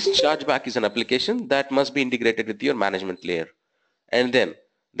this chargeback is an application that must be integrated with your management layer. And then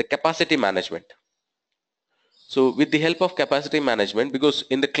the capacity management. So with the help of capacity management, because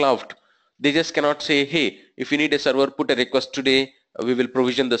in the cloud, they just cannot say, hey, if you need a server, put a request today, we will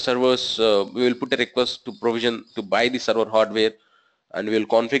provision the servers, we will put a request to provision to buy the server hardware, and we will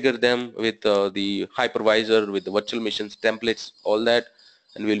configure them with the hypervisor, with the virtual machines, templates, all that,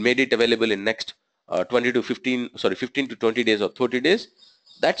 and we'll make it available in next 20 to 15, sorry, 15 to 20 days or 30 days.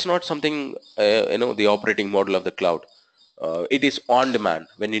 That's not something, the operating model of the cloud. It is on demand.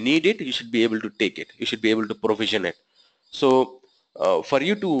 When you need it, you should be able to take it. You should be able to provision it. So for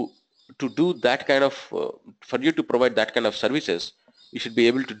you to do that kind of, for you to provide that kind of services, you should be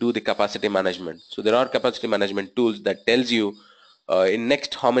able to do the capacity management. So there are capacity management tools that tells you in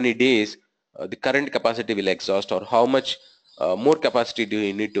next how many days the current capacity will exhaust, or how much more capacity do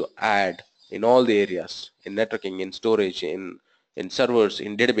you need to add in all the areas, in networking, in storage, in servers,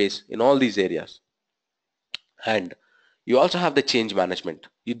 in database, in all these areas. And you also have the change management.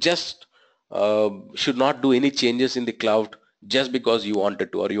 You just should not do any changes in the cloud just because you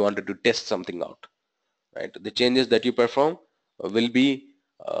wanted to, or you wanted to test something out, right? The changes that you perform will be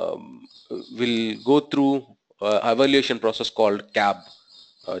will go through evaluation process called CAB,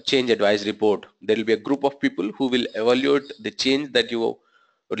 change advisory board. There will be a group of people who will evaluate the change that you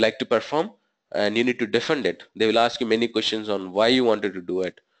would like to perform, and you need to defend it. They will ask you many questions on why you wanted to do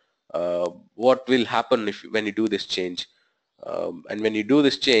it, what will happen if when you do this change, and when you do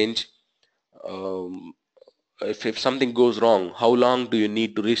this change, um, if something goes wrong, how long do you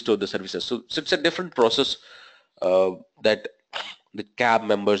need to restore the services? So it's a different process that the CAB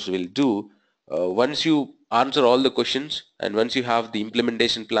members will do. Once you answer all the questions, and once you have the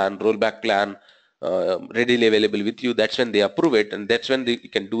implementation plan, rollback plan readily available with you, that's when they approve it, and that's when you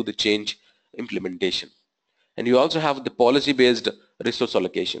can do the change implementation. And you also have the policy based resource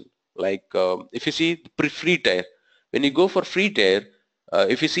allocation. Like if you see free tier, when you go for free tier,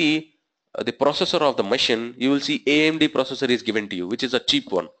 if you see the processor of the machine, you will see AMD processor is given to you, which is a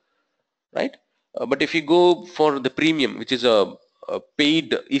cheap one, right? But if you go for the premium, which is a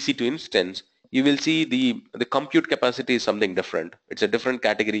paid EC2 instance, you will see the compute capacity is something different. It's a different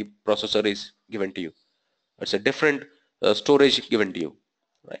category processor is given to you. It's a different storage given to you,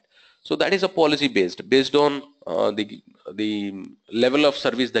 right? So that is a policy based on the level of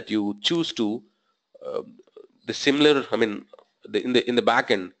service that you choose to, uh, the similar, I mean, in the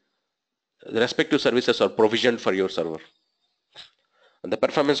back end, the respective services are provisioned for your server. And the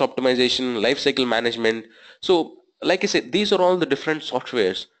performance optimization, lifecycle management. So like I said, these are all the different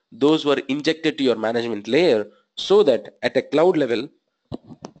softwares. Those were injected to your management layer, so that at a cloud level,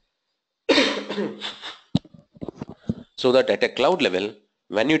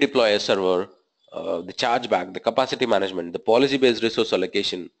 when you deploy a server, the chargeback, the capacity management, the policy-based resource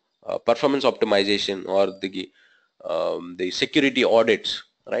allocation, performance optimization, or the security audits,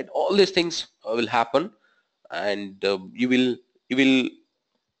 right? All these things will happen, and you will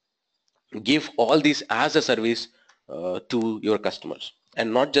give all these as a service to your customers.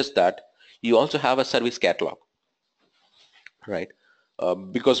 And not just that, you also have a service catalog, right?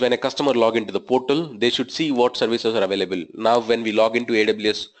 Because when a customer log into the portal, they should see what services are available. Now when we log into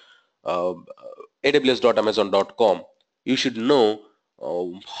AWS, uh, aws.amazon.com, you should know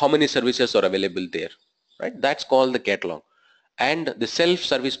how many services are available there, right? That's called the catalog. And the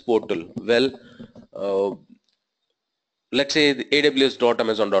self-service portal, well, uh, let's say the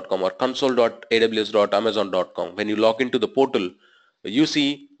aws.amazon.com or console.aws.amazon.com. When you log into the portal, you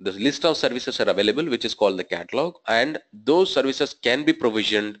see the list of services are available, which is called the catalog, and those services can be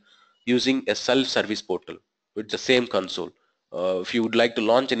provisioned using a self-service portal with the same console. If you would like to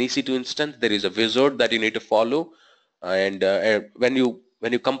launch an EC2 instance, there is a wizard that you need to follow, and when you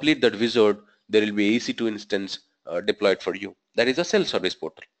complete that wizard, there will be EC2 instance deployed for you. That is a self-service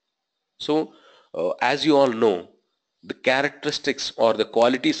portal. So as you all know, the characteristics or the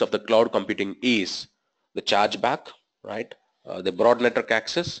qualities of the cloud computing is the chargeback, right? The broad network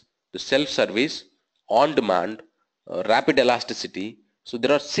access, the self-service, on-demand, rapid elasticity. So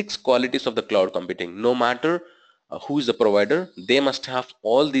there are 6 qualities of the cloud computing. No matter who is the provider, they must have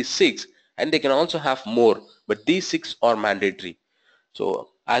all these 6, and they can also have more, but these 6 are mandatory. So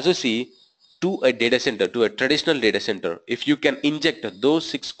as you see, to a data center, to a traditional data center, if you can inject those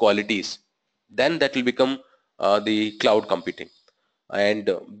 6 qualities, then that will become the cloud computing. And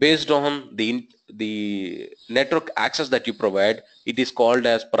based on the network access that you provide, it is called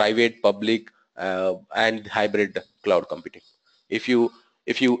as private, public, and hybrid cloud computing. If you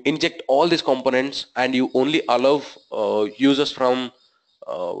inject all these components and you only allow users from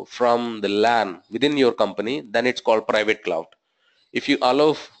the LAN within your company, then it's called private cloud. If you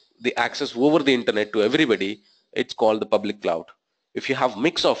allow the access over the internet to everybody, it's called the public cloud. If you have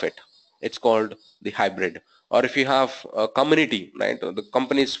mix of it, it's called the hybrid. Or if you have a community, right, the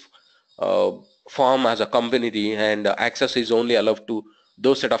companies uh, form as a community and access is only allowed to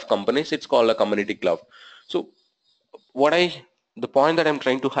those set of companies, it's called a community cloud. So what I the point that I'm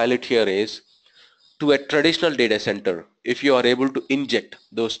trying to highlight here is, to a traditional data center, if you are able to inject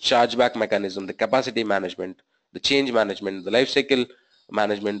those chargeback mechanism, the capacity management, the change management, the lifecycle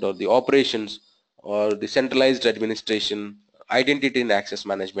management, or the operations, or the centralized administration, identity and access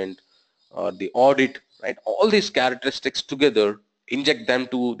management, or the audit, right, all these characteristics together, inject them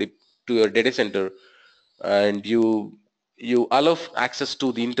to your data center, and you allow access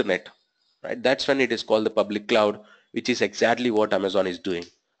to the internet, right? That's when it is called the public cloud, which is exactly what Amazon is doing.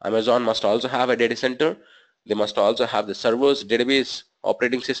 Amazon must also have a data center. They must also have the servers, database,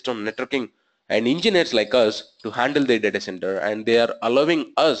 operating system, networking, and engineers like us to handle their data center, and they are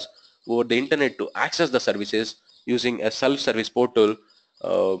allowing us over the internet to access the services using a self-service portal,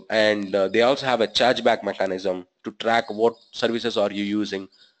 and they also have a chargeback mechanism to track what services are you using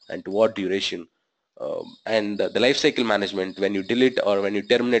and to what duration, and the lifecycle management, when you delete or when you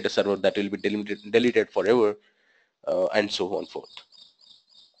terminate a server, that will be deleted forever, and so on forth,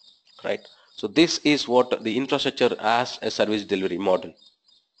 right? So this is what the infrastructure as a service delivery model.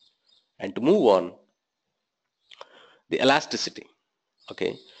 And to move on, the elasticity.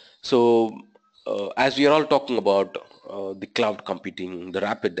 Okay, so as we are all talking about the cloud computing, the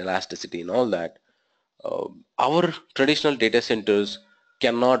rapid elasticity and all that, uh, our traditional data centers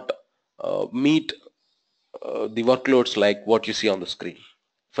cannot meet the workloads like what you see on the screen.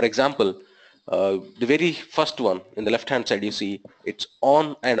 For example, the very first one in the left hand side, you see it's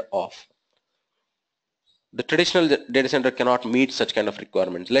on and off. The traditional data center cannot meet such kind of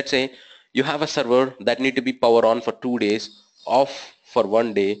requirements. Let's say you have a server that need to be power on for 2 days, off for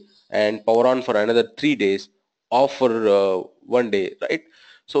 1 day, and power on for another 3 days, off for 1 day, right?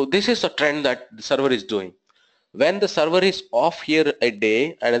 So this is a trend that the server is doing. When the server is off here a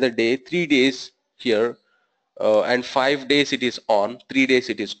day, another day, 3 days here, and 5 days it is on, 3 days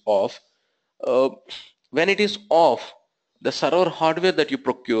it is off. uh, when it is off, the server hardware that you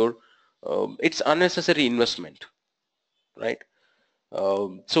procure, it's unnecessary investment, right?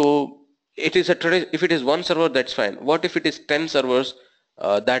 So it is if it is one server, that's fine. What if it is 10 servers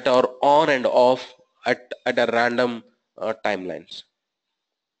that are on and off at a random timelines,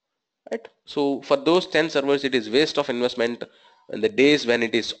 right? So for those 10 servers, it is waste of investment in the days when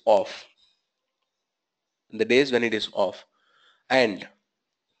it is off, and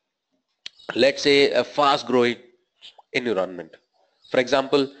let's say a fast growing environment. For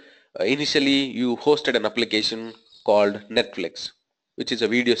example, initially you hosted an application called Netflix, which is a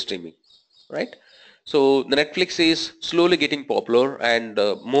video streaming, right? So the Netflix is slowly getting popular, and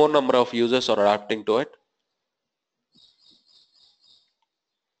more number of users are adapting to it.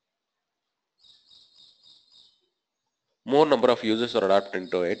 More number of users are adapting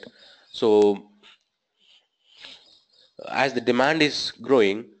to it. So as the demand is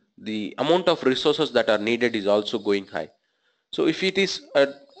growing, the amount of resources that are needed is also going high. So if it is a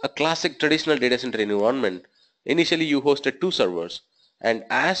classic traditional data center environment, initially you hosted two servers, and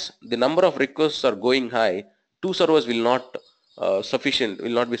as the number of requests are going high, two servers will not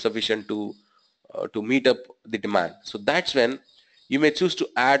be sufficient to meet up the demand. So that's when you may choose to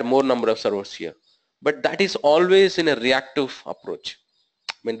add more number of servers here. But that is always in a reactive approach.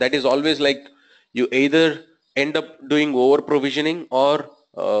 I mean, that is always like you either end up doing over provisioning or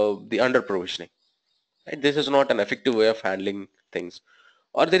the under provisioning. Right? This is not an effective way of handling things.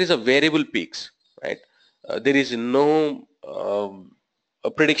 Or there is a variable peaks, right? There is no a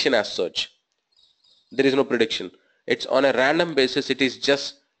prediction as such. There is no prediction. It's on a random basis. It is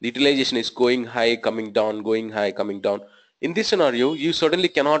just the utilization is going high, coming down, going high, coming down. In this scenario, you certainly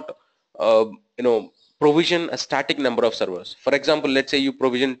cannot, uh, provision a static number of servers. For example, let's say you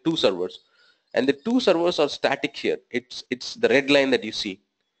provision two servers, and the two servers are static here. It's the red line that you see.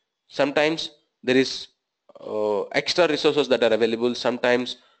 Sometimes there is extra resources that are available.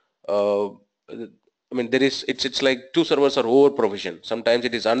 Sometimes I mean, there is it's like two servers are over provision. Sometimes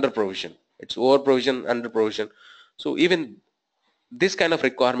it is under provision. It's over provision, under provision. So even this kind of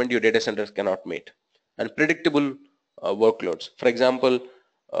requirement your data centers cannot meet. And predictable workloads, for example,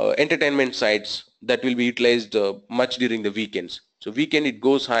 entertainment sites that will be utilized much during the weekends. So weekend it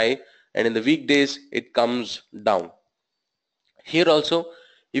goes high, and in the weekdays it comes down. Here also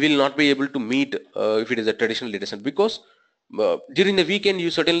you will not be able to meet if it is a traditional data center, because during the weekend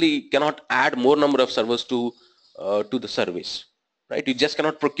you certainly cannot add more number of servers to the service, right? You just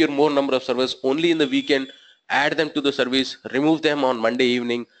cannot procure more number of servers only in the weekend add them to the service, remove them on Monday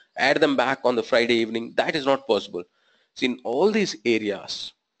evening, add them back on the Friday evening. That is not possible. So in all these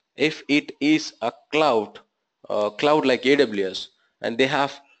areas, if it is a cloud like AWS, and they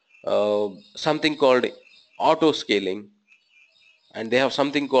have something called auto scaling, and they have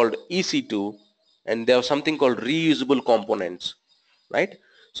something called EC2, and they have something called reusable components, right?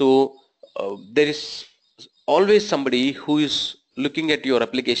 So there is always somebody who is looking at your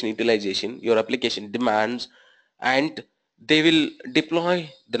application utilization, your application demands, and they will deploy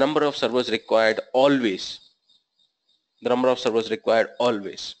the number of servers required always, the number of servers required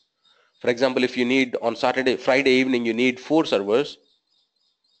always. For example, if you need on Friday evening, you need 4 servers,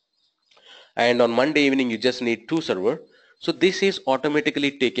 and on Monday evening you just need 2 servers. So this is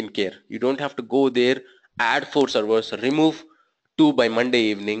automatically taken care. You don't have to go there, add 4 servers, remove 2 by Monday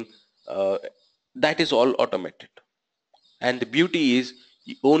evening. That is all automated. And the beauty is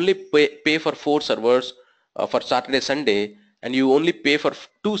you only pay for 4 servers for Saturday, Sunday, and you only pay for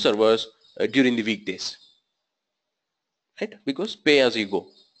 2 servers during the weekdays, right? Because pay as you go,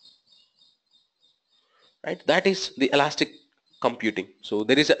 right? That is the elastic computing. So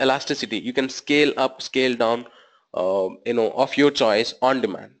there is a elasticity. You can scale up, scale down, of your choice on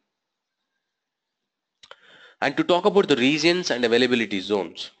demand. And to talk about the regions and availability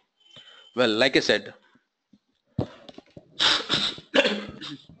zones, well, like I said,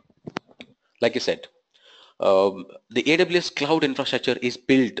 the AWS cloud infrastructure is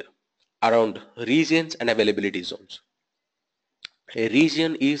built around regions and availability zones. A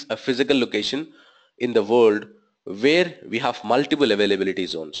region is a physical location in the world where we have multiple availability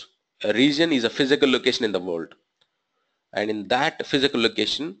zones. A region is a physical location in the world, and in that physical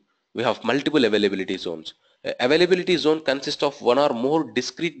location we have multiple availability zones. A availability zone consists of one or more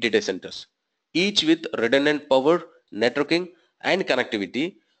discrete data centers, each with redundant power, networking, and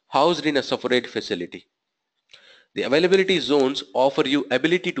connectivity housed in a separate facility. The availability zones offer you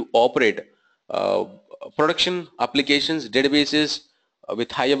ability to operate uh, production applications, databases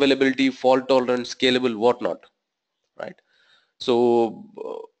with high availability, fault tolerant, scalable, whatnot, right? So,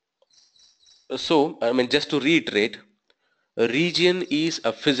 I mean, just to reiterate, a region is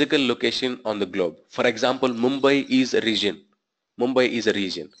a physical location on the globe. For example, Mumbai is a region. Mumbai is a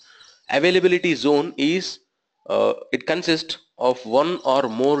region. Availability zone is it consists of one or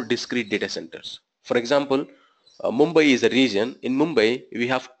more discrete data centers. For example, Mumbai is a region. In Mumbai, we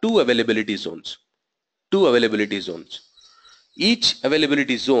have two availability zones. Two availability zones. Each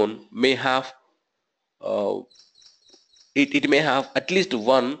availability zone may have uh, it may have at least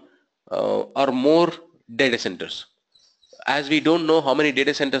one or more data centers. As we don't know how many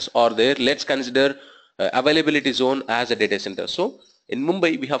data centers are there, let's consider availability zone as a data center. So in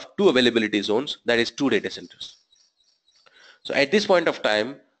Mumbai we have two availability zones, that is two data centers. So at this point of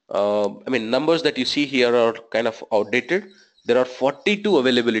time, I mean, numbers that you see here are kind of outdated. There are 42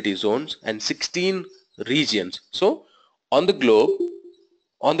 availability zones and 16 regions. So on the globe,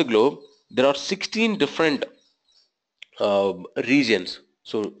 there are 16 different regions.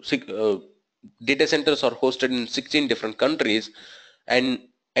 So data centers are hosted in 16 different countries, and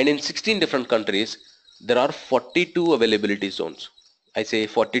in 16 different countries there are 42 availability zones. I say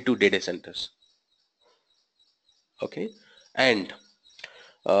 42 data centers. Okay, and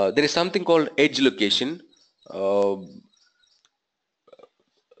there is something called edge location. Uh,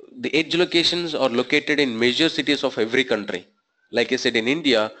 the edge locations are located in major cities of every country. Like I said, in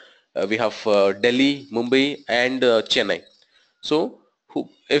India, we have Delhi, Mumbai, and Chennai. So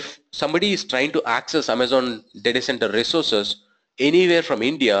if somebody is trying to access Amazon data center resources anywhere from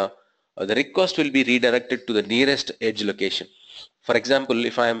India, the request will be redirected to the nearest edge location. For example,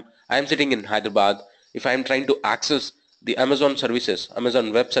 if I'm sitting in Hyderabad, if I'm trying to access the Amazon services,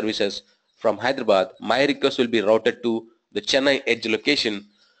 Amazon web services from Hyderabad, my request will be routed to the Chennai edge location.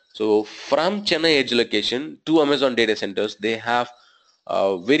 So from Chennai edge location to Amazon data centers, they have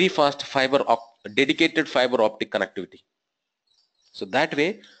very fast dedicated fiber optic connectivity. So that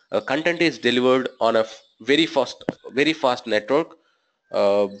way, content is delivered on a very fast network.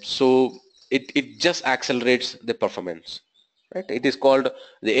 So it just accelerates the performance. Right? It is called,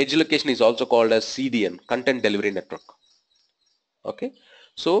 the edge location is also called as CDN, content delivery network. Okay.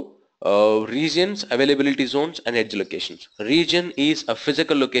 So regions, availability zones, and edge locations. Region is a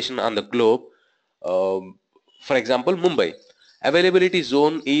physical location on the globe. For example, Mumbai. Availability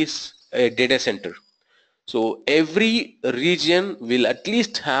zone is a data center. So every region will at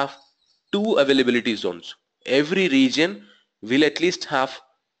least have two availability zones. Every region will at least have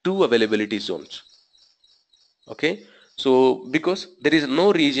two availability zones. Okay. So because there is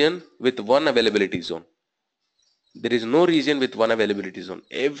no region with one availability zone. There is no region with one availability zone.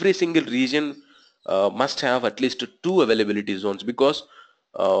 Every single region must have at least two availability zones, because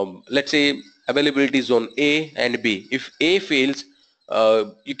let's say availability zone A and B. If A fails,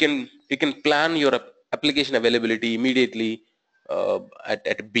 you can plan your application availability immediately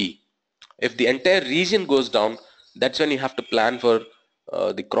at B. If the entire region goes down, that's when you have to plan for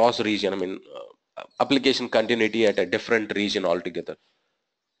the cross region. I mean, application continuity at a different region altogether.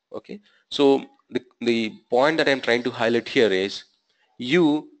 Okay, so the point that I'm trying to highlight here is,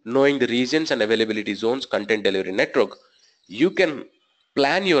 you knowing the regions and availability zones, content delivery network, you can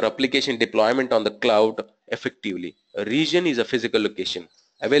plan your application deployment on the cloud effectively. A region is a physical location,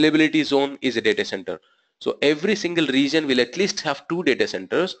 availability zone is a data center. So every single region will at least have two data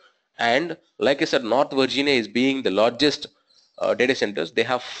centers, and like I said, North Virginia is being the largest data centers. They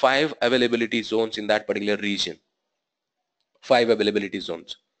have 5 availability zones in that particular region, 5 availability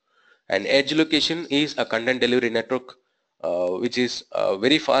zones. And edge location is a content delivery network, which is a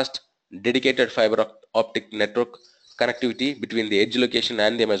very fast dedicated fiber optic network connectivity between the edge location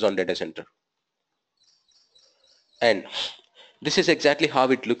and the Amazon data center. And this is exactly how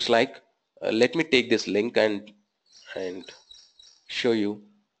it looks like. Let me take this link and show you.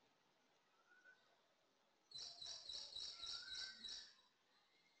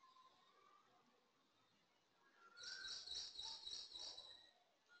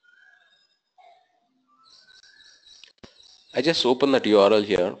 I just open that URL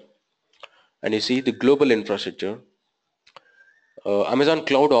here, and you see the global infrastructure. Amazon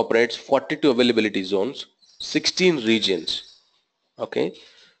Cloud operates 42 availability zones, 16 regions. Okay,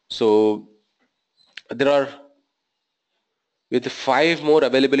 so there are, with 5 more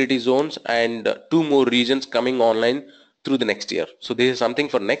availability zones and 2 more regions coming online through the next year. So this is something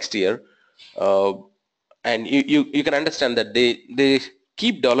for next year, uh, and you can understand that they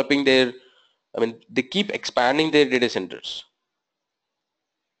keep developing their, I mean, they keep expanding their data centers.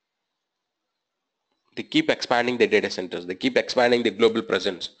 They keep expanding their data centers. They keep expanding the global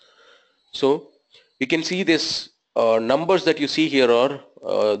presence. So you can see this numbers that you see here are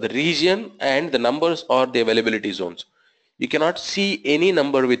the region, and the numbers are the availability zones. You cannot see any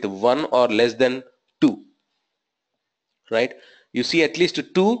number with 1 or less than 2, right? You see at least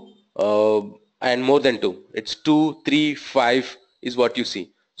 2 and more than 2. It's 2, 3, 5 is what you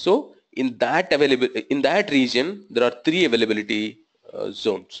see. So in that region there are 3 availability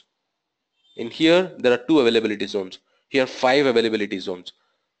zones. In here there are 2 availability zones. Here 5 availability zones,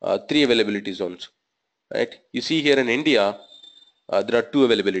 3 availability zones, right? You see here in India there are 2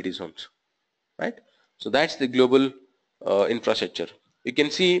 availability zones, right? So that's the global infrastructure. You can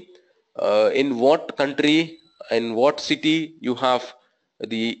see in what country, in what city you have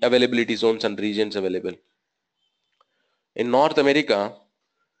the availability zones and regions available. In North America,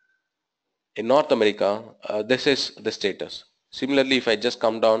 this is the status. Similarly, if I just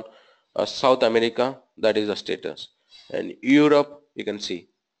come down, South America, that is the status, and Europe you can see,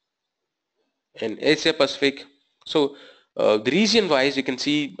 in Asia Pacific. So the region wise you can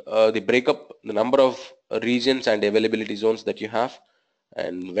see the breakup, the number of regions and availability zones that you have,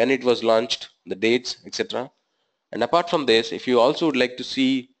 and when it was launched, the dates, etc. And apart from this, if you also would like to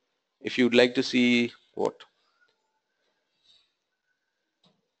see, if you would like to see what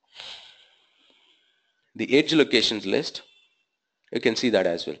the edge locations list, you can see that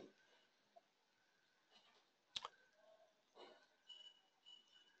as well.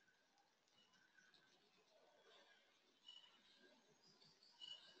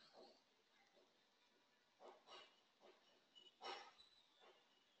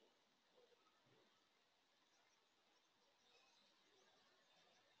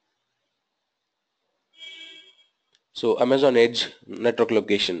 So Amazon Edge network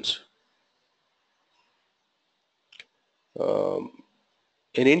locations. Um,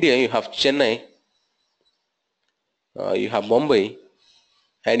 in India you have Chennai, you have Mumbai,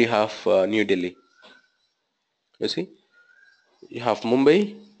 and you have New Delhi. You see, you have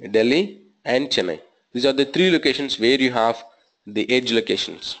Mumbai, Delhi, and Chennai. These are the 3 locations where you have the edge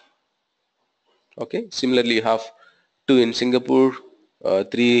locations. Okay, similarly you have 2 in Singapore,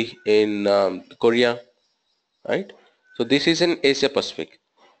 3 in Korea, right? So this is in Asia Pacific.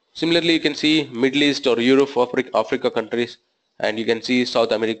 Similarly you can see Middle East or Europe, Africa countries, and you can see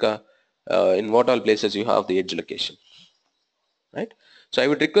South America, in what all places you have the edge location, right? So I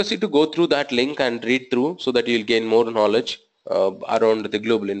would request you to go through that link and read through, so that you'll gain more knowledge around the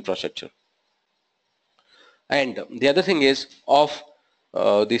global infrastructure. And the other thing is, of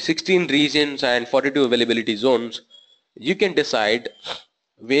the 16 regions and 42 availability zones, you can decide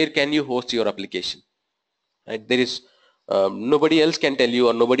where can you host your application, right? There is nobody else can tell you,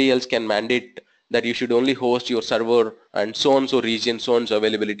 or nobody else can mandate that you should only host your server and so and so region, so and so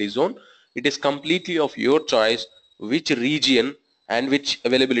availability zone. it is completely of your choice which region and which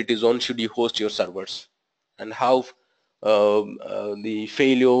availability zone should you host your servers, and how the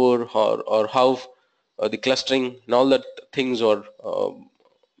failure or how the clustering and all that things are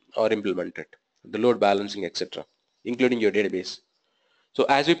implemented, the load balancing, etc., including your database. So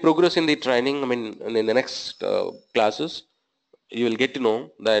as we progress in the training, I mean in the next classes, you will get to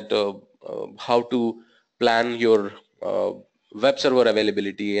know that how to plan your web server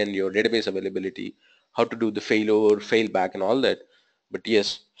availability and your database availability, how to do the failover, failback and all that. But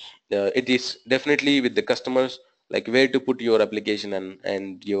yes, it is definitely with the customers, like where to put your application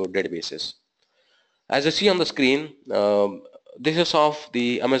and your databases. As you see on the screen, this is of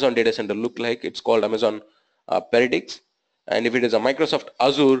the Amazon data center look like. It's called Amazon Paradix. And if it is a Microsoft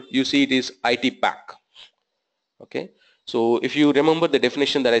Azure, you see it is IT pack. Okay, so if you remember the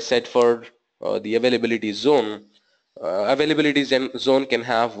definition that I said for the availability zone, zone can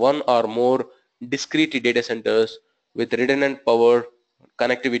have one or more discrete data centers with redundant power,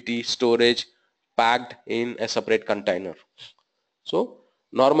 connectivity, storage packed in a separate container. So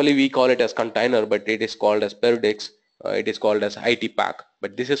normally we call it as container, but it is called as Perdix. It is called as IT pack,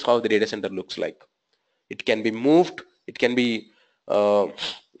 but this is how the data center looks like. It can be moved, it can be uh,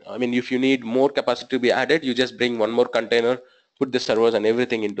 I mean, if you need more capacity to be added, you just bring one more container, put the servers and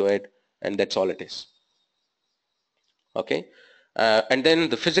everything into it, and that's all it is. Okay, and then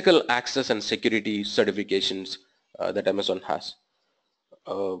the physical access and security certifications that Amazon has.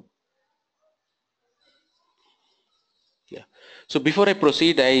 uh, Yeah. So before I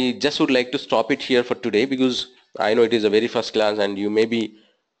proceed, I just would like to stop it here for today, because I know it is a very first class and you may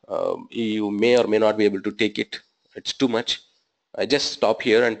or may not be able to take it. It's too much. I just stop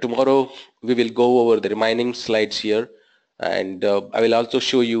here, and tomorrow we will go over the remaining slides here, and I will also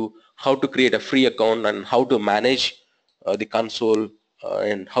show you how to create a free account and how to manage the console,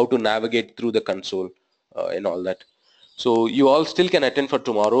 and how to navigate through the console and all that. So you all still can attend for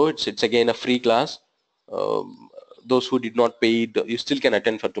tomorrow. It's again a free class. Those who did not pay it, you still can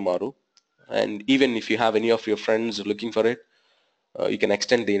attend for tomorrow. And even if you have any of your friends looking for it, you can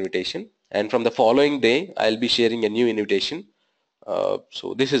extend the invitation. And from the following day, I'll be sharing a new invitation.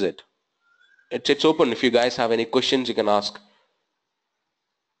 So this is it. It's open. If you guys have any questions, you can ask.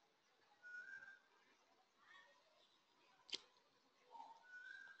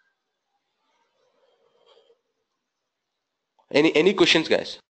 Any questions,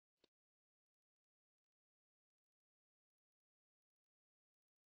 guys?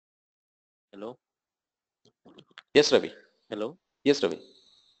 Hello. Yes, Ravi. Hello. Yes, Ravi.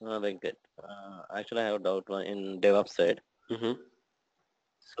 Venkat. Actually, I have a doubt in DevOps side. Hmm.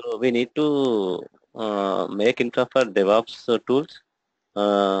 So we need to make infra for DevOps tools.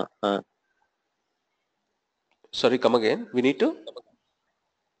 Uh, uh, Sorry, come again. We need to.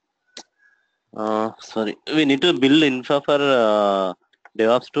 Sorry, we need to build infra for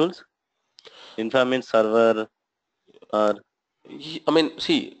DevOps tools. Infra means server or I mean,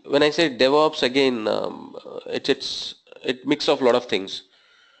 see, when I say DevOps again, it mix of a lot of things.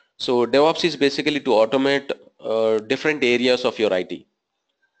 So DevOps is basically to automate different areas of your IT.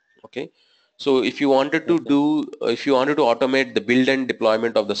 Okay, so okay, if you wanted to automate the build and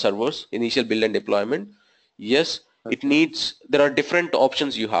deployment of the servers, initial build and deployment, yes, it okay, needs, there are different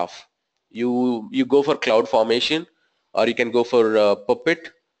options you have. You go for cloud formation, or you can go for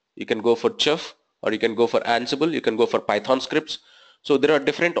Puppet, you can go for Chef, or you can go for Ansible, you can go for Python scripts. So there are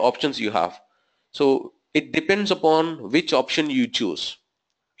different options you have. So it depends upon which option you choose.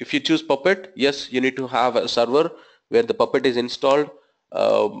 If you choose Puppet, yes, you need to have a server where the Puppet is installed,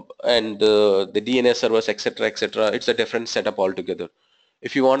 and the DNS servers, etc., etc. It's a different setup altogether.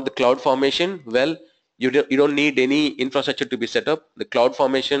 If you want the cloud formation, well, you don't need any infrastructure to be set up. The cloud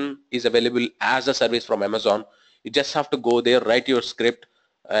formation is available as a service from Amazon. You just have to go there, write your script,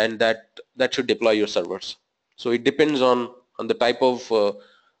 and that should deploy your servers. So it depends on the type of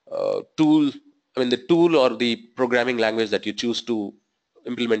tool, I mean the tool or the programming language that you choose to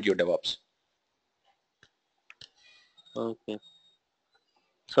implement your DevOps. okay.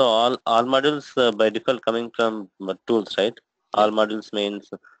 So all modules by default coming from tools, right? Yeah, All modules means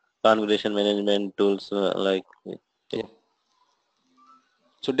configuration management tools like. yeah.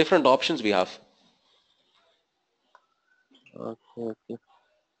 So different options we have. Okay, okay,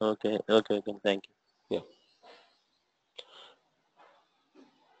 okay, okay, okay. Thank you. Yeah.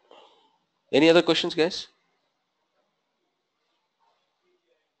 Any other questions, guys?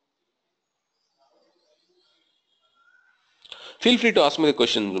 Feel free to ask me the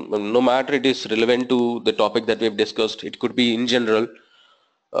question. No matter it is relevant to the topic that we've discussed, it could be in general.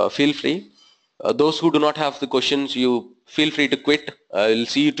 Feel free. Those who do not have the questions, you feel free to quit. I'll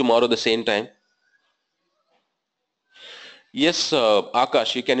see you tomorrow the same time. Yes,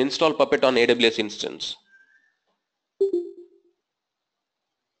 Akash, you can install Puppet on AWS instance.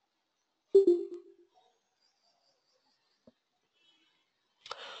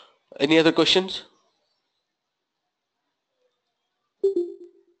 Any other questions?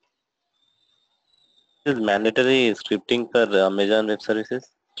 Is mandatory scripting for Amazon Web Services?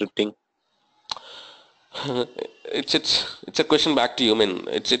 Scripting. It's a question back to you. I mean,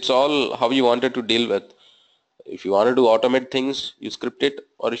 it's all how you wanted to deal with. If you wanted to automate things, you script it,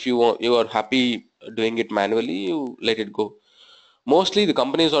 or if you are happy doing it manually, you let it go. Mostly the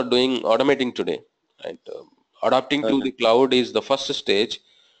companies are doing automating today, right? Adapting to Okay. the cloud is the first stage.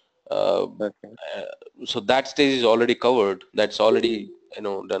 Uh, Okay. so that stage is already covered. That's already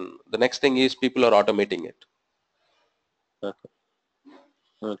done. The next thing is people are automating it. Okay.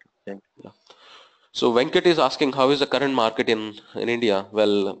 Okay. Thank So Venkat is asking how is the current market in India?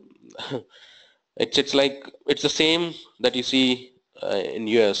 Well, it's like it's the same that you see in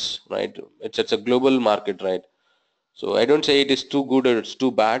US, right? It's a global market, right? So I don't say it is too good or it's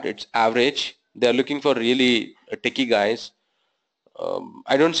too bad. It's average. They're looking for really techie guys.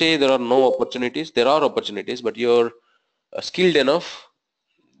 I don't say there are no opportunities. There are opportunities, but you're skilled enough,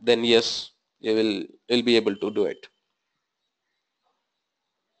 then yes, you'll be able to do it.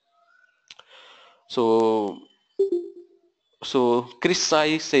 So Chris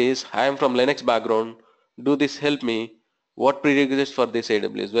Sai says, I am from Linux background. Do this help me? What prerequisites for this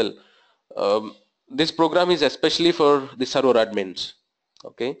AWS? Well, this program is especially for the server admins.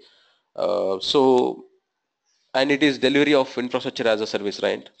 Okay, so and it is delivery of infrastructure as a service,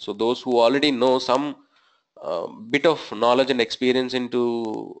 right? So those who already know some bit of knowledge and experience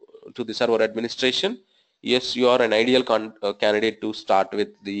to the server administration, yes, you are an ideal candidate to start with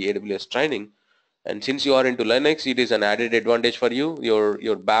the AWS training. And since you are into Linux, it is an added advantage for you.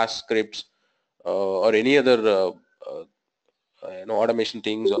 Your Bash scripts or any other automation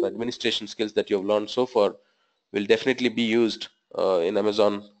things or administration skills that you have learned so far will definitely be used in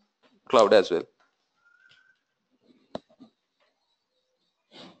Amazon cloud as well.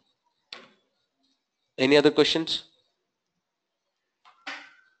 Any other questions?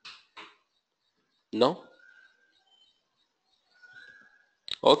 No?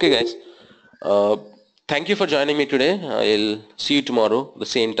 Okay, guys. Uh, Thank you for joining me today. I'll see you tomorrow, the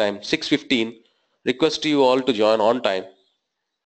same time, 6:15. Request you all to join on time.